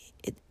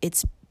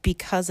it's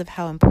because of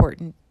how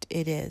important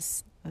it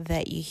is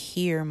that you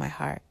hear my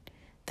heart,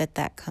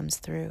 that comes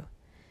through.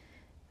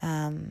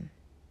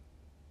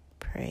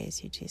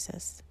 Praise you,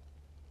 Jesus.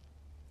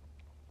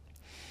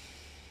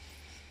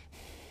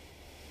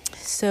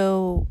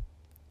 So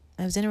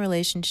I was in a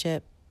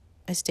relationship.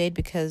 I stayed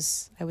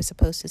because I was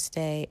supposed to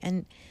stay.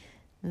 And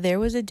there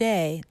was a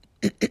day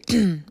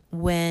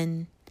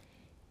when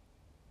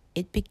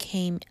it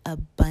became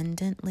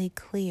abundantly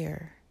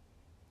clear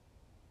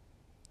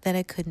that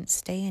I couldn't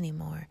stay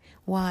anymore.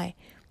 Why?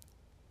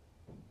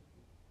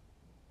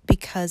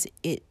 Because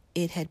it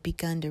had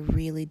begun to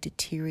really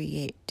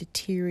deteriorate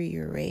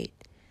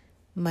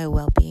my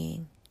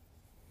well-being.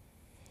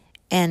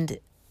 And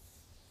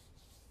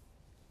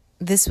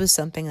this was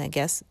something I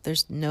guess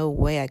there's no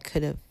way I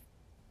could have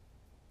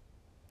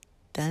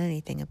done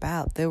anything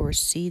about. There were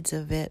seeds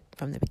of it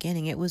from the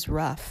beginning. It was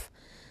rough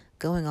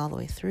going all the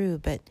way through,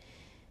 but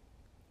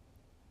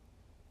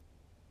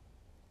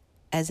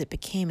as it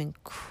became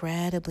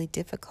incredibly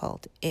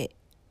difficult,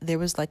 there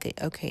was like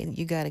okay,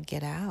 you got to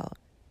get out.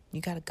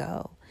 You got to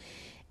go.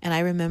 And I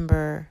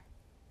remember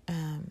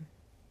a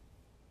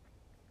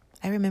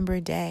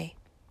day.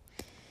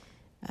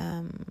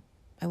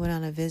 I went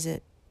on a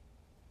visit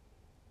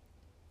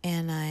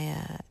and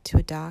to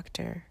a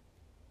doctor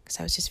because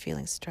I was just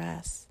feeling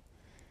stress.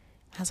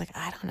 I was like,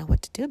 I don't know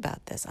what to do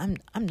about this. I'm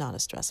not a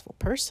stressful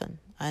person,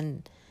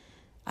 and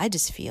I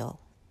just feel.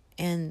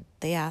 And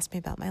they asked me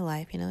about my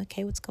life,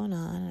 okay, what's going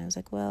on? And I was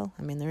like, well,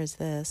 there is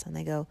this. And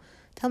they go,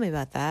 tell me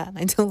about that. And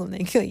I told them,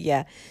 they go,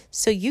 yeah,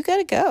 so you got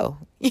to go.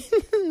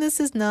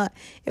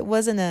 It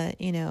wasn't a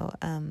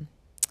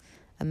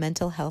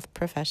mental health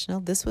professional.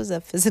 This was a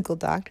physical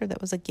doctor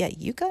that was like, yeah,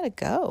 you got to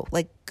go.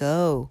 Like,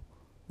 go,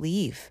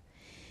 leave.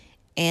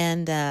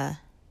 And I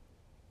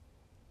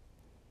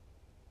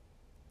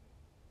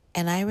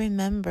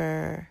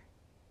remember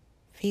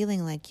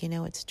feeling like,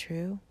 it's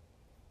true.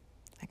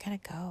 I got to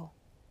go.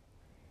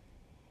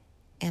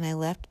 And I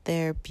left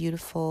their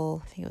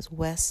beautiful, I think it was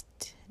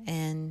West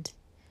End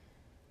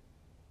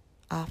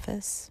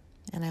office,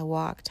 and I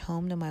walked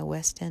home to my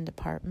West End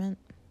apartment.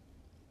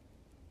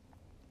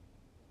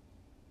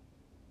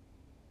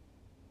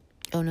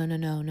 Oh,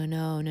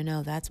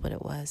 no, that's what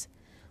it was.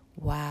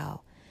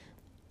 Wow.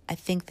 I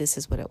think this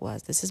is what it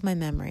was. This is my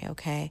memory,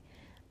 okay?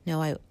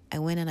 No, I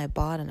went and I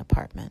bought an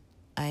apartment.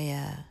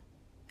 I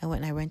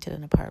went and I rented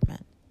an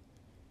apartment.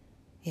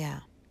 Yeah.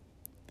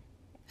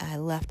 I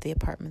left the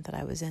apartment that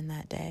I was in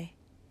that day.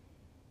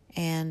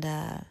 And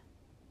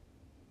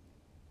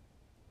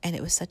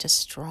it was such a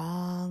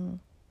strong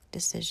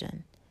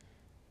decision.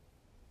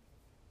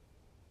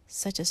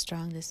 such a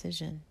strong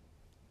decision.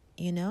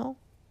 You know,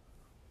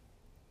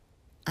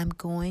 I'm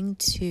going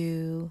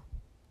to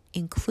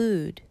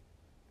include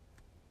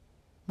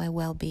my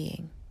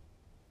well-being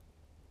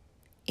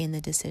in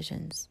the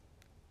decisions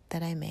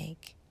that I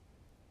make,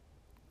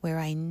 where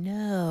I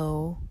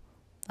know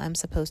I'm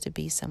supposed to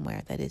be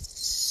somewhere that is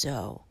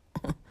so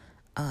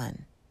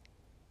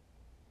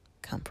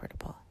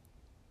uncomfortable.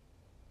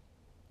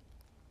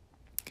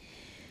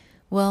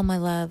 Well, my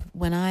love,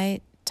 when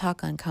I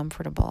talk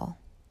uncomfortable,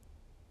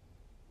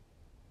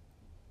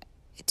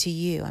 to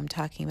you, I'm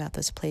talking about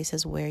those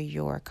places where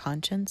your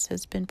conscience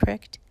has been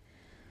pricked.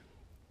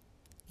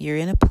 You're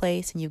in a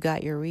place and you've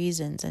got your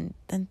reasons, and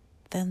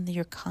then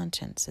your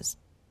conscience is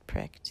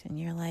pricked, and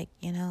you're like,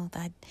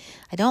 I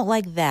don't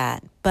like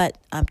that, but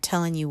I'm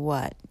telling you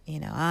what,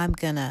 I'm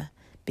gonna,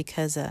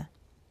 because and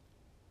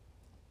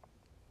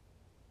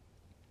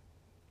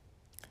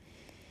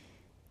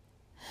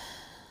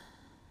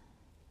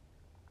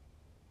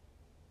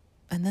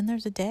then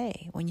there's a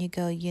day when you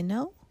go, I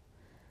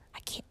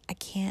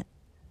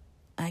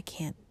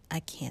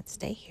can't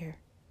stay here.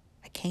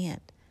 I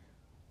can't.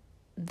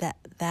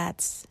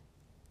 That's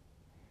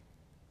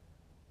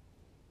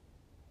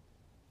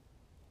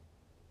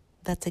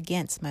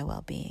against my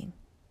well-being.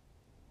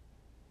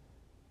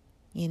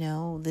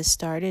 This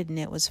started and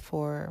it was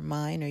for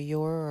mine or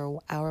your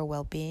or our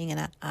well-being,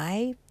 and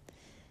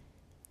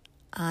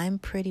I'm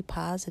pretty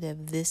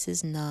positive this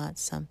is not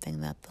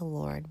something that the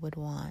Lord would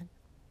want.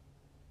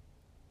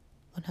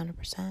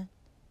 100%.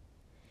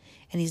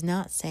 And he's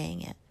not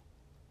saying it.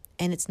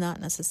 And it's not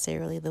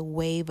necessarily the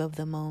wave of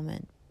the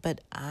moment,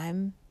 but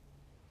I'm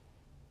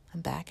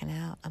backing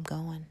out. I'm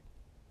going.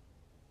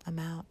 I'm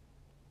out.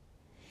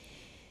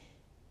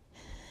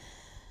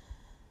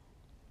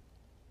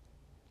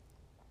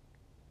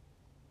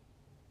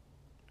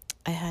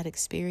 I had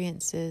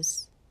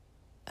experiences,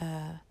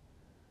 the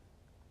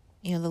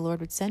Lord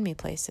would send me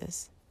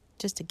places,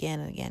 just again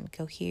and again,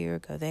 go here,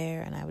 go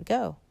there, and I would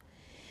go.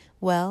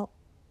 Well,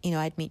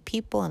 I'd meet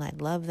people and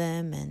I'd love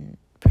them, and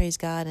praise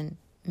God, and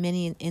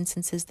many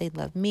instances they'd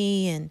love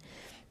me and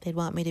they'd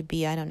want me to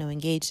be,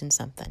 engaged in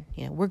something.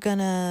 We're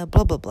gonna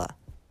blah, blah, blah.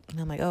 And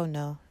I'm like, oh,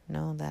 no,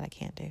 that I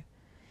can't do.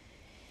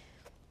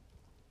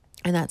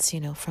 And that's,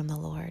 from the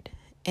Lord.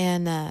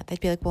 And they'd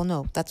be like, well,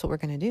 no, that's what we're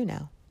going to do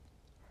now.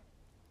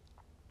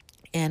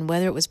 And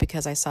whether it was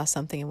because I saw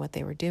something in what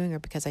they were doing or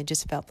because I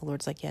just felt the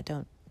Lord's like, yeah,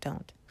 don't.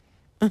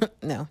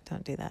 No,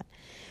 don't do that.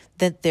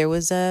 That there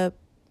was a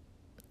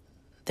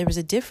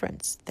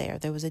difference there.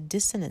 There was a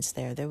dissonance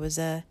there. There was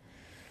a,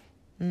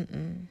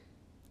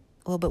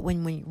 Well, but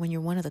when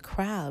you're one of the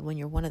crowd, when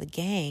you're one of the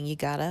gang, you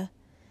gotta,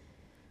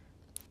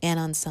 and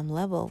on some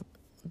level,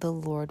 the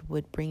Lord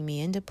would bring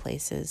me into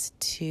places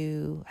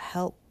to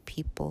help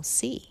people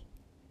see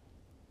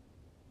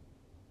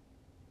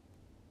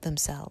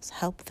themselves,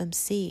 help them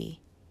see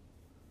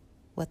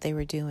what they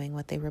were doing,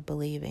 what they were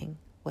believing,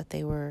 what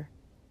they were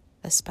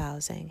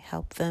espousing,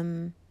 help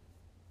them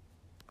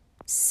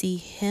see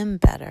Him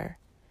better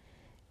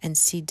and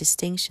see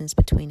distinctions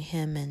between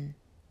Him and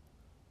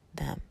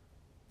them,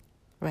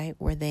 right?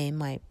 Where they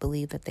might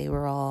believe that they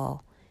were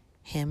all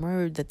Him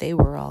or that they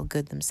were all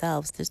good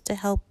themselves, just to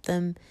help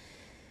them.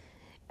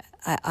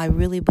 I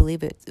really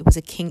believe it's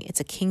a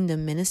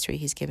kingdom ministry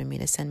He's given me,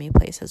 to send me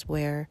places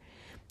where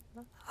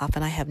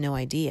often I have no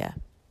idea,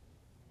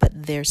 but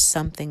there's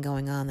something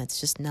going on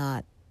that's just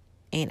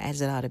ain't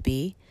as it ought to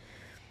be.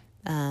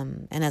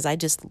 And as I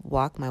just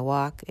walk my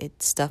walk,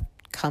 stuff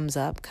comes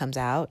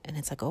out, and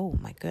it's like, oh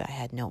my God,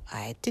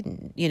 I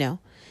didn't,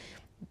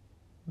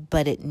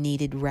 but it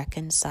needed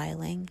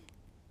reconciling.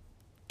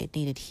 It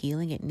needed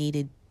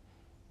healing.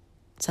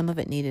 Some of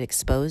it needed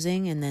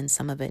exposing, and then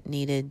some of it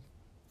needed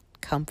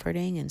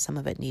comforting, and some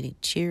of it needed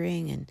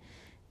cheering, and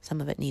some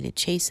of it needed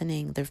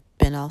chastening. There've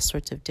been all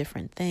sorts of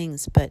different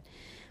things, but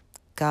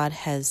God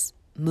has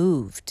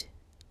moved.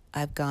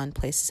 I've gone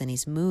places and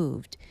He's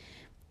moved.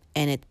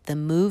 And the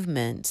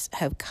movements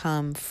have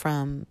come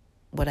from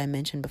what I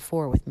mentioned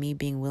before, with me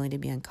being willing to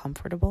be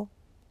uncomfortable,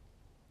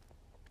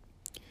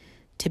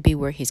 to be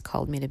where He's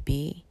called me to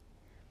be,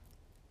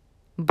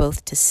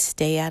 both to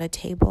stay at a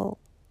table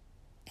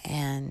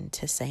and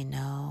to say,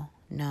 no,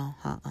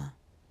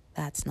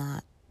 that's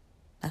not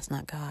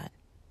God.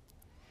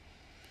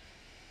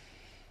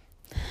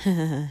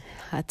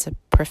 That's a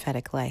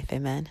prophetic life,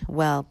 amen.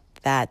 Well,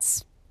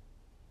 that's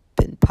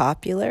been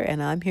popular,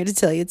 and I'm here to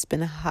tell you it's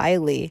been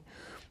highly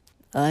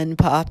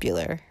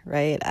unpopular,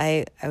 right?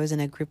 I was in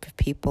a group of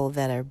people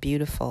that are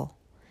beautiful,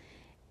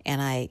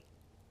 and I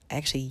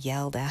actually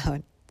yelled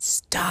out,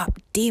 stop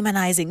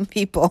demonizing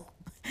people,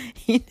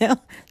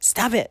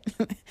 stop it.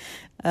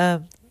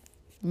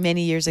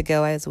 Many years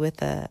ago, I was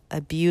with a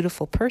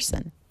beautiful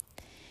person,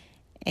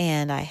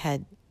 and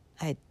I'd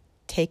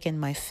taken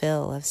my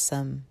fill of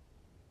some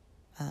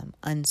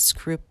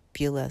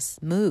unscrupulous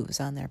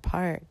moves on their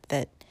part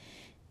that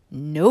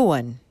no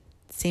one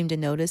seemed to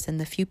notice. And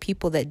the few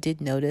people that did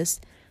notice,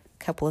 a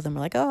couple of them were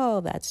like, oh,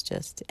 that's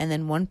just... And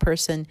then one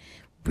person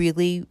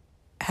really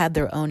had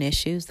their own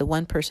issues. The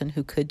one person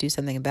who could do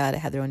something about it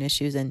had their own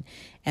issues and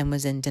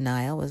was in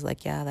denial, was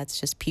like, yeah, that's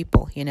just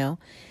people,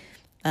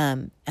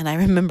 And I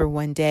remember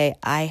one day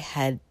I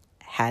had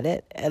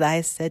it, and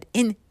I said,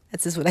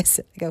 that's just what I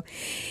said. I go,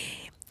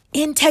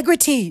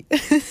 integrity.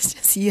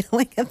 Just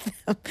yelling at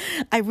them.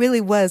 I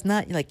really was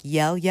not like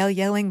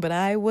yelling, but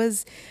I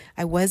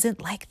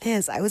wasn't like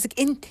this. I was like,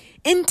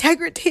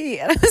 integrity.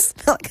 And I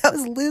felt like I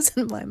was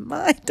losing my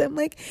mind. I'm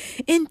like,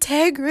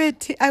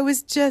 integrity. I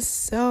was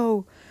just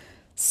so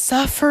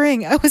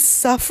suffering. I was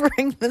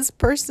suffering this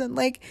person.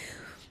 Like,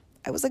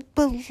 I was like,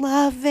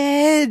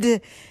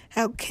 beloved,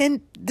 how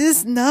can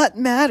this not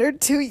matter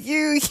to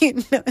you?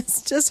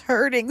 It's just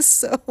hurting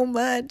so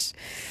much.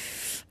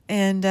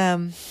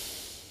 And,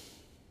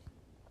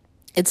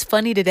 it's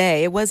funny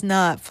today. It was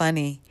not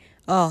funny.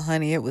 Oh,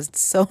 honey, it was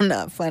so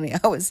not funny.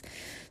 I was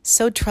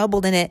so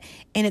troubled in it.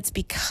 And it's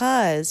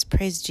because,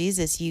 praise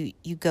Jesus, you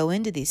go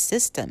into these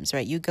systems,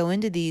 right? You go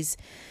into these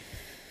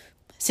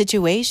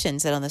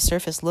situations that on the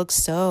surface look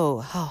so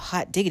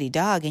hot diggity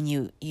dog, and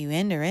you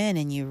enter in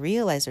and you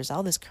realize there's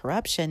all this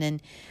corruption,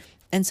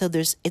 and so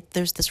there's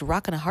this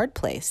rock and a hard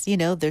place.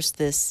 There's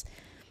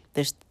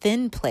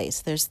thin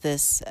place. There's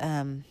this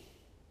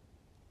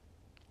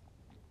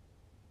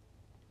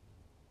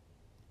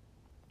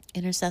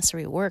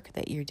intercessory work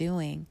that you're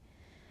doing.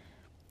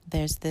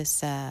 There's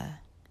this, and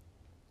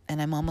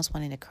I'm almost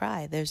wanting to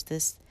cry. There's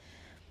this,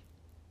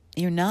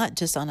 you're not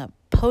just on a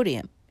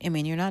podium. I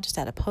mean, you're not just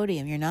at a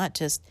podium. You're not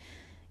just,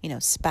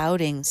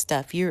 spouting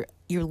stuff. You're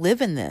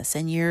living this,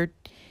 and you're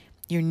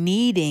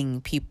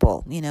needing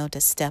people, to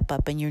step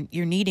up, and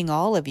you're needing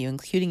all of you,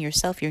 including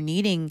yourself. You're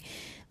needing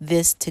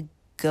this to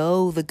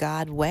go the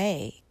God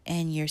way,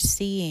 and you're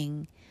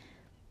seeing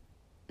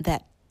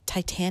that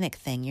Titanic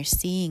thing. You're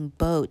seeing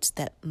boats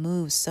that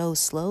move so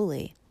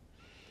slowly,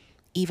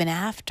 even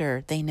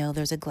after they know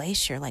there's a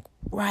glacier, like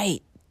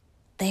right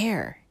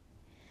there,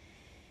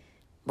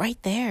 right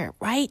there,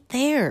 right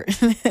there,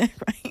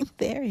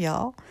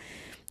 y'all,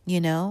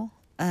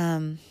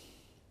 and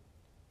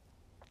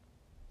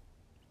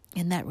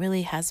that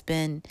really has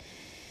been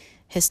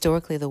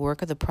historically the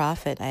work of the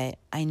prophet. I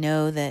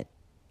know that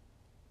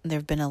there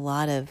have been a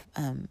lot of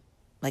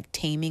like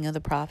taming of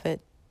the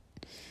prophet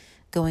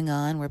going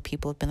on, where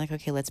people have been like,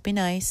 okay, let's be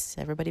nice,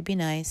 everybody be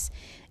nice.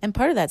 And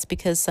part of that's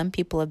because some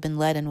people have been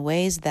led in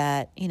ways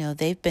that,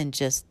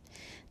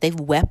 they've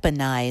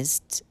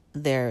weaponized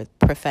their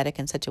prophetic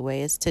in such a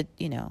way as to,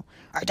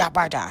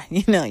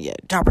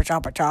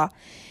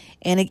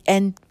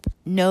 and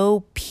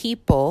no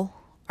people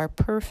are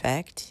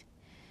perfect,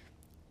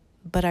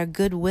 but our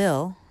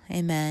goodwill,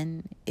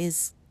 amen,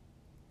 is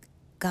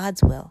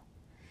God's will.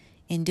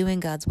 In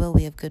doing God's will,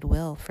 we have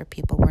goodwill for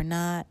people.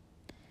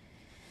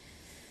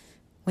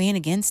 We ain't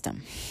against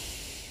them.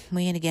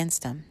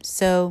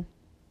 So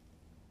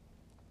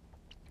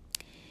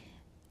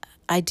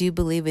I do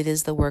believe it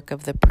is the work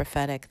of the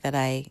prophetic that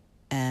I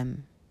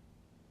am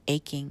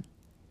aching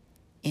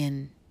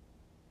in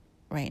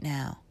right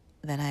now,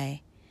 that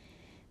I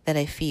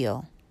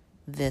feel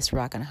this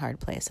rock and hard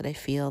place, that I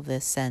feel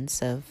this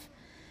sense of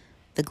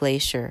the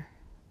glacier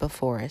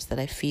before us, that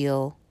I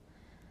feel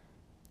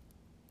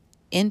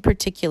in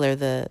particular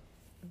the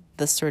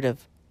sort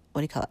of,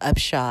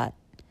 upshot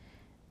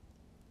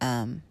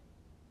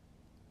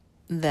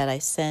that I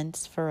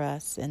sense for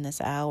us in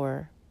this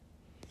hour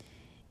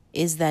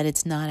is that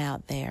it's not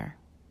out there.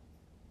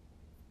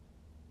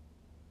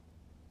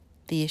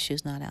 The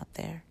issue's not out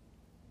there.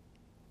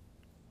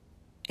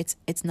 It's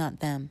not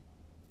them,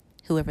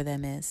 whoever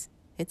them is.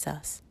 It's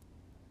us.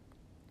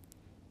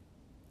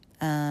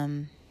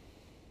 The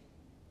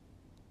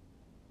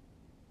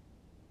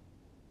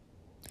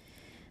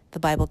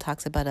Bible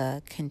talks about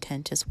a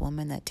contentious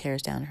woman that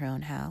tears down her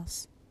own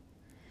house.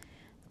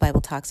 The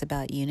Bible talks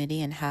about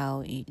unity and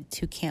how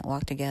two can't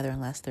walk together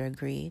unless they're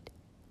agreed.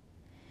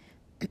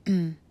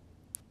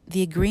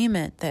 The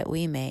agreement that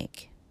we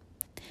make,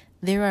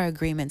 there are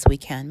agreements we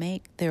can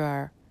make.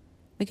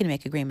 We can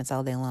make agreements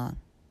all day long,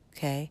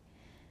 okay?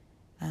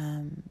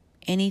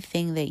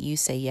 Anything that you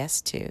say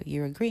yes to,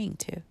 you're agreeing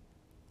to.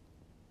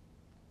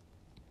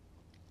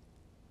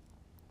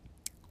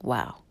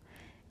 Wow.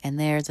 And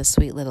there's a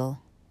little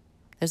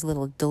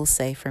dulce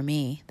for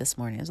me this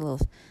morning. There's a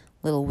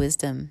little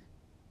wisdom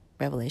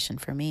revelation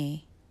for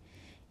me.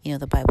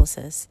 The Bible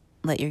says,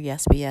 let your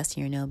yes be yes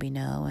and your no be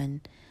no.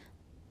 And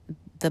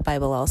the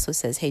Bible also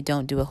says, hey,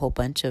 don't do a whole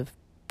bunch of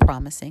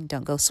promising.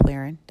 Don't go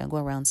swearing. Don't go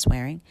around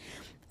swearing.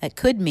 That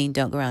could mean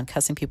don't go around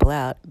cussing people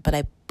out, but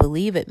I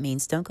believe it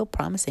means don't go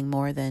promising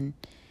more than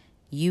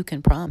you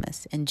can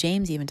promise. And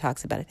James even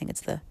talks about, I think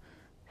it's the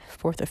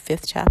 4th or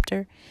 5th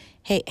chapter.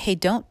 Hey,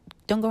 don't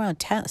go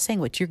around saying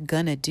what you're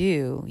gonna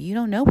do. You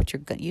don't know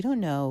you don't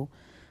know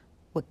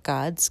what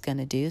God's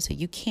gonna do, so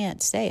you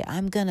can't say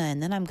I'm gonna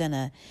and then I'm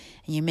gonna,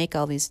 and you make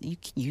all these.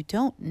 You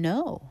don't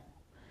know.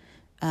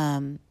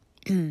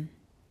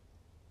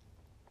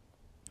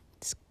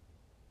 It's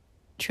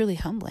truly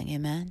humbling,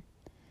 amen,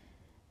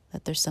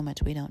 that there's so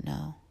much we don't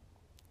know.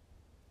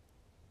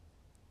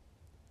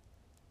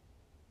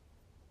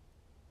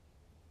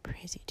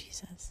 Praise you,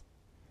 Jesus.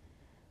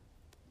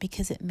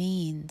 Because it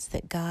means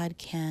that God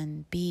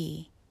can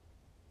be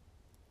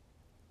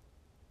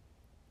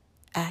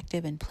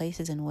active in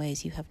places and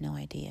ways you have no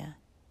idea.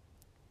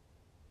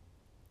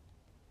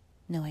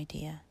 No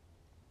idea.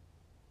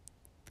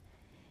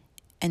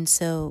 And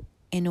so,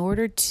 in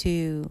order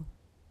to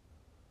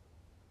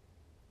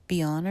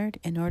be honored,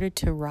 in order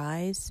to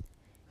rise,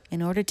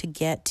 in order to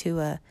get to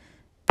a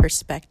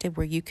perspective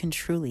where you can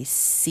truly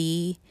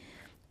see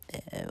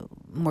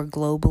more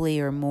globally,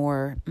 or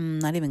more,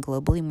 not even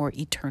globally, more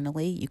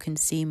eternally, you can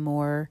see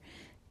more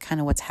kind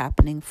of what's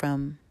happening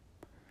from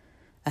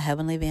a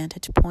heavenly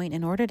vantage point.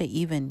 In order to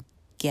even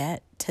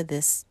get to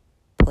this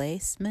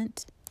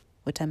placement,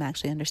 which I'm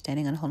actually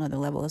understanding on a whole nother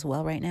level as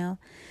well right now.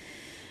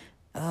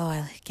 Oh,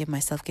 I give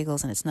myself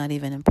giggles, and it's not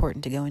even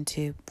important to go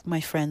into.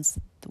 My friends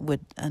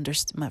would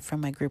understand,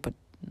 from my group,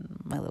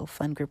 my little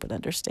fun group would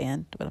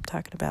understand what I'm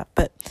talking about.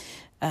 But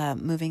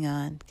moving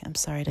on, I'm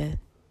sorry to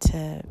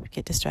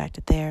get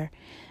distracted there.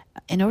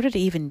 In order to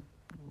even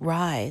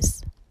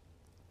rise,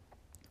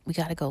 we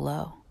got to go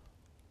low.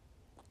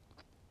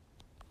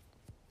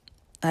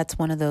 That's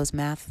one of those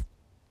math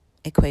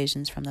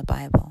equations from the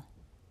Bible,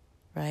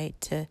 right?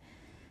 To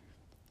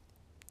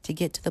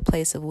get to the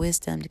place of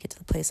wisdom, to get to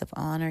the place of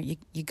honor,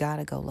 you got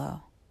to go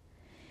low.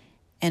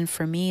 And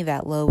for me,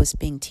 that low was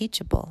being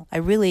teachable. I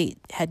really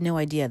had no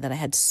idea that I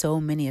had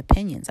so many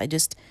opinions. I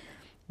just,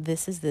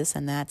 this is this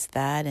and that's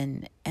that.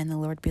 And the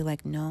Lord would be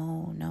like,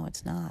 no,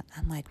 it's not.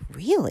 I'm like,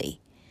 really?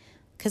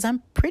 Because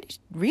I'm pretty,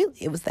 really,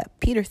 it was that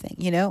Peter thing,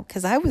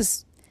 because I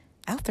was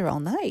out there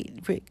all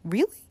night.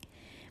 Really?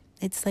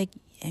 It's like,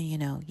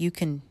 you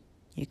can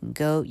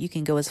go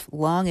as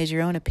long as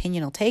your own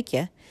opinion will take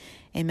you.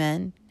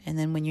 Amen. And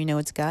then when you know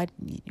it's God,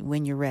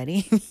 when you're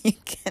ready, you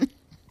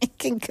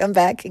can come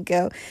back and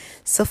go,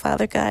 so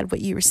Father God,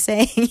 what you were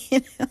saying,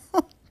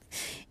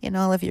 in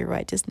all of your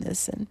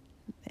righteousness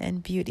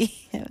and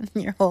beauty and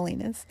your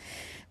holiness.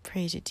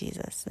 Praise you,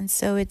 Jesus. And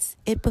so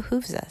it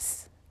behooves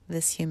us,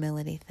 this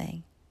humility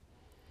thing.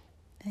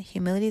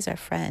 Humility is our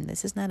friend.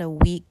 This is not a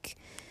weak,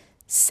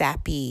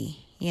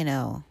 sappy,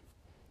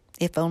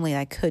 if only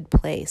I could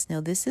place.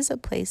 No, this is a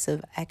place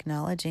of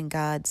acknowledging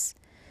God's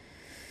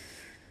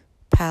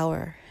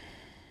power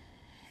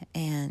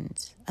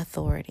and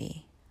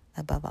authority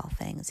above all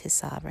things, his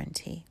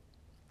sovereignty.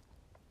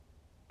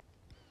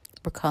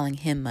 We're calling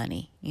him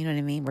money. You know what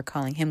I mean? We're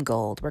calling him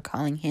gold. We're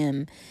calling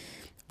him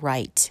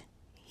right.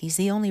 He's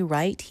the only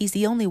right. He's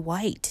the only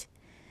white,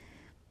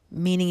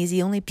 meaning he's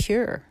the only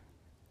pure.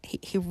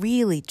 He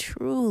really,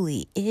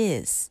 truly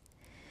is.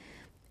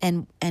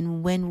 And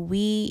when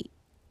we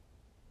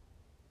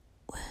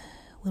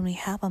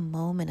have a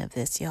moment of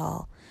this,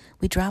 y'all,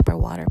 we drop our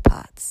water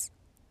pots.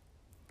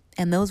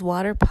 And those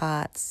water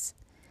pots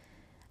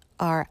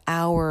are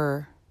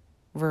our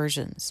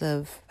versions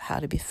of how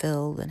to be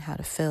filled and how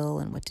to fill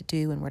and what to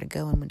do and where to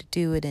go and when to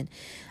do it, and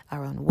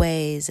our own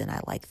ways. And I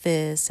like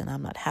this, and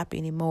I'm not happy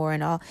anymore,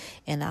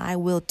 and I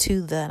will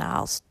to the, and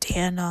I'll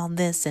stand on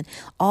this, and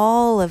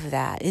all of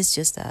that is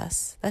just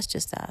us. That's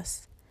just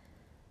us.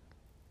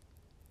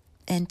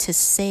 And to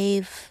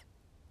save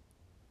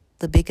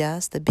the big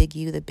us, the big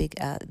you, the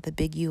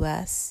big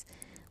US,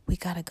 we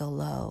got to go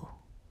low,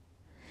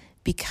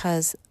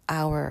 because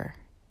our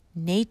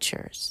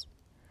natures,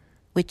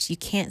 which you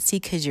can't see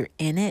because you're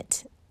in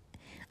it,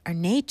 our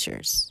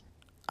natures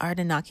are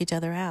to knock each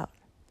other out.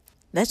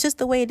 That's just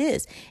the way it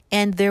is.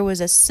 And there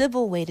was a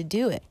civil way to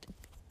do it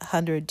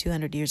 100,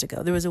 200 years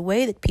ago. There was a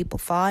way that people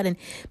fought.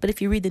 But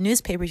if you read the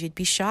newspapers, you'd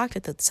be shocked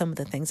at some of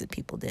the things that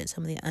people did,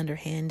 some of the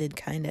underhanded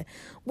kind of,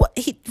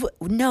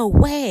 no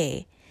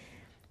way.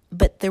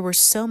 But there were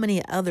so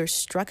many other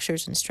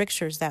structures and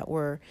strictures that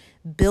were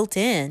built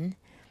in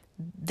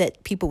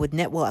that people would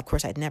well, of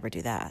course, I'd never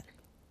do that.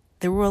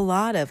 There were a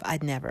lot of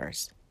I'd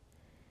nevers.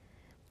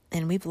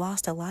 And we've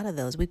lost a lot of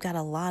those. We've got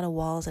a lot of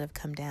walls that have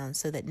come down,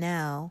 so that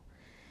now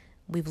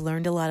we've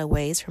learned a lot of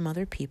ways from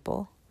other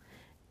people,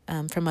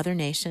 from other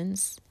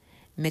nations,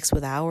 mixed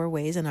with our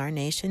ways in our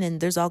nation. And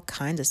there's all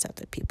kinds of stuff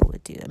that people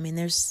would do. I mean,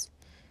 there's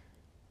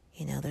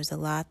a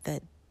lot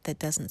that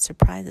doesn't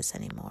surprise us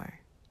anymore.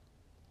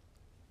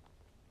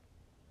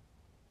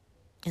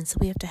 And so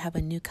we have to have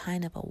a new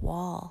kind of a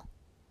wall.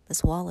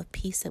 This wall of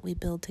peace that we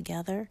build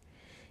together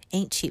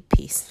ain't cheap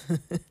peace.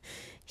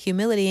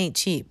 Humility ain't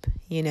cheap,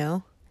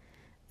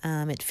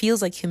 It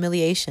feels like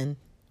humiliation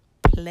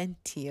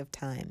plenty of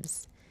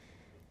times.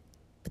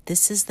 But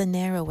this is the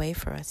narrow way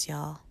for us,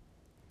 y'all.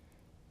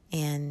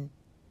 And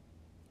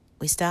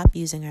we stop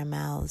using our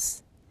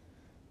mouths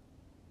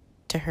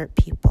to hurt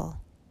people.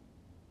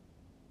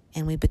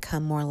 And we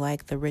become more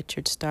like the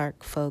Richard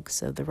Stark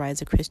folks of the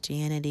Rise of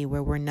Christianity,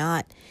 where we're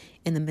not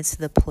in the midst of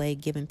the plague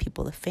giving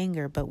people the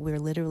finger, but we're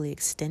literally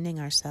extending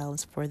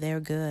ourselves for their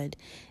good.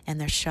 And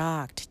they're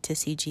shocked to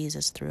see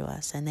Jesus through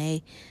us, and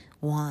they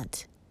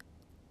want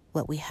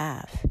what we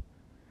have.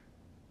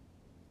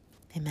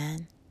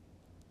 Amen.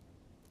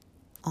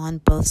 On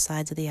both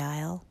sides of the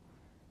aisle,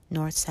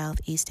 north, south,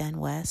 east, and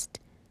west,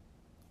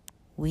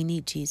 we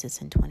need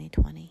Jesus in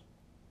 2020.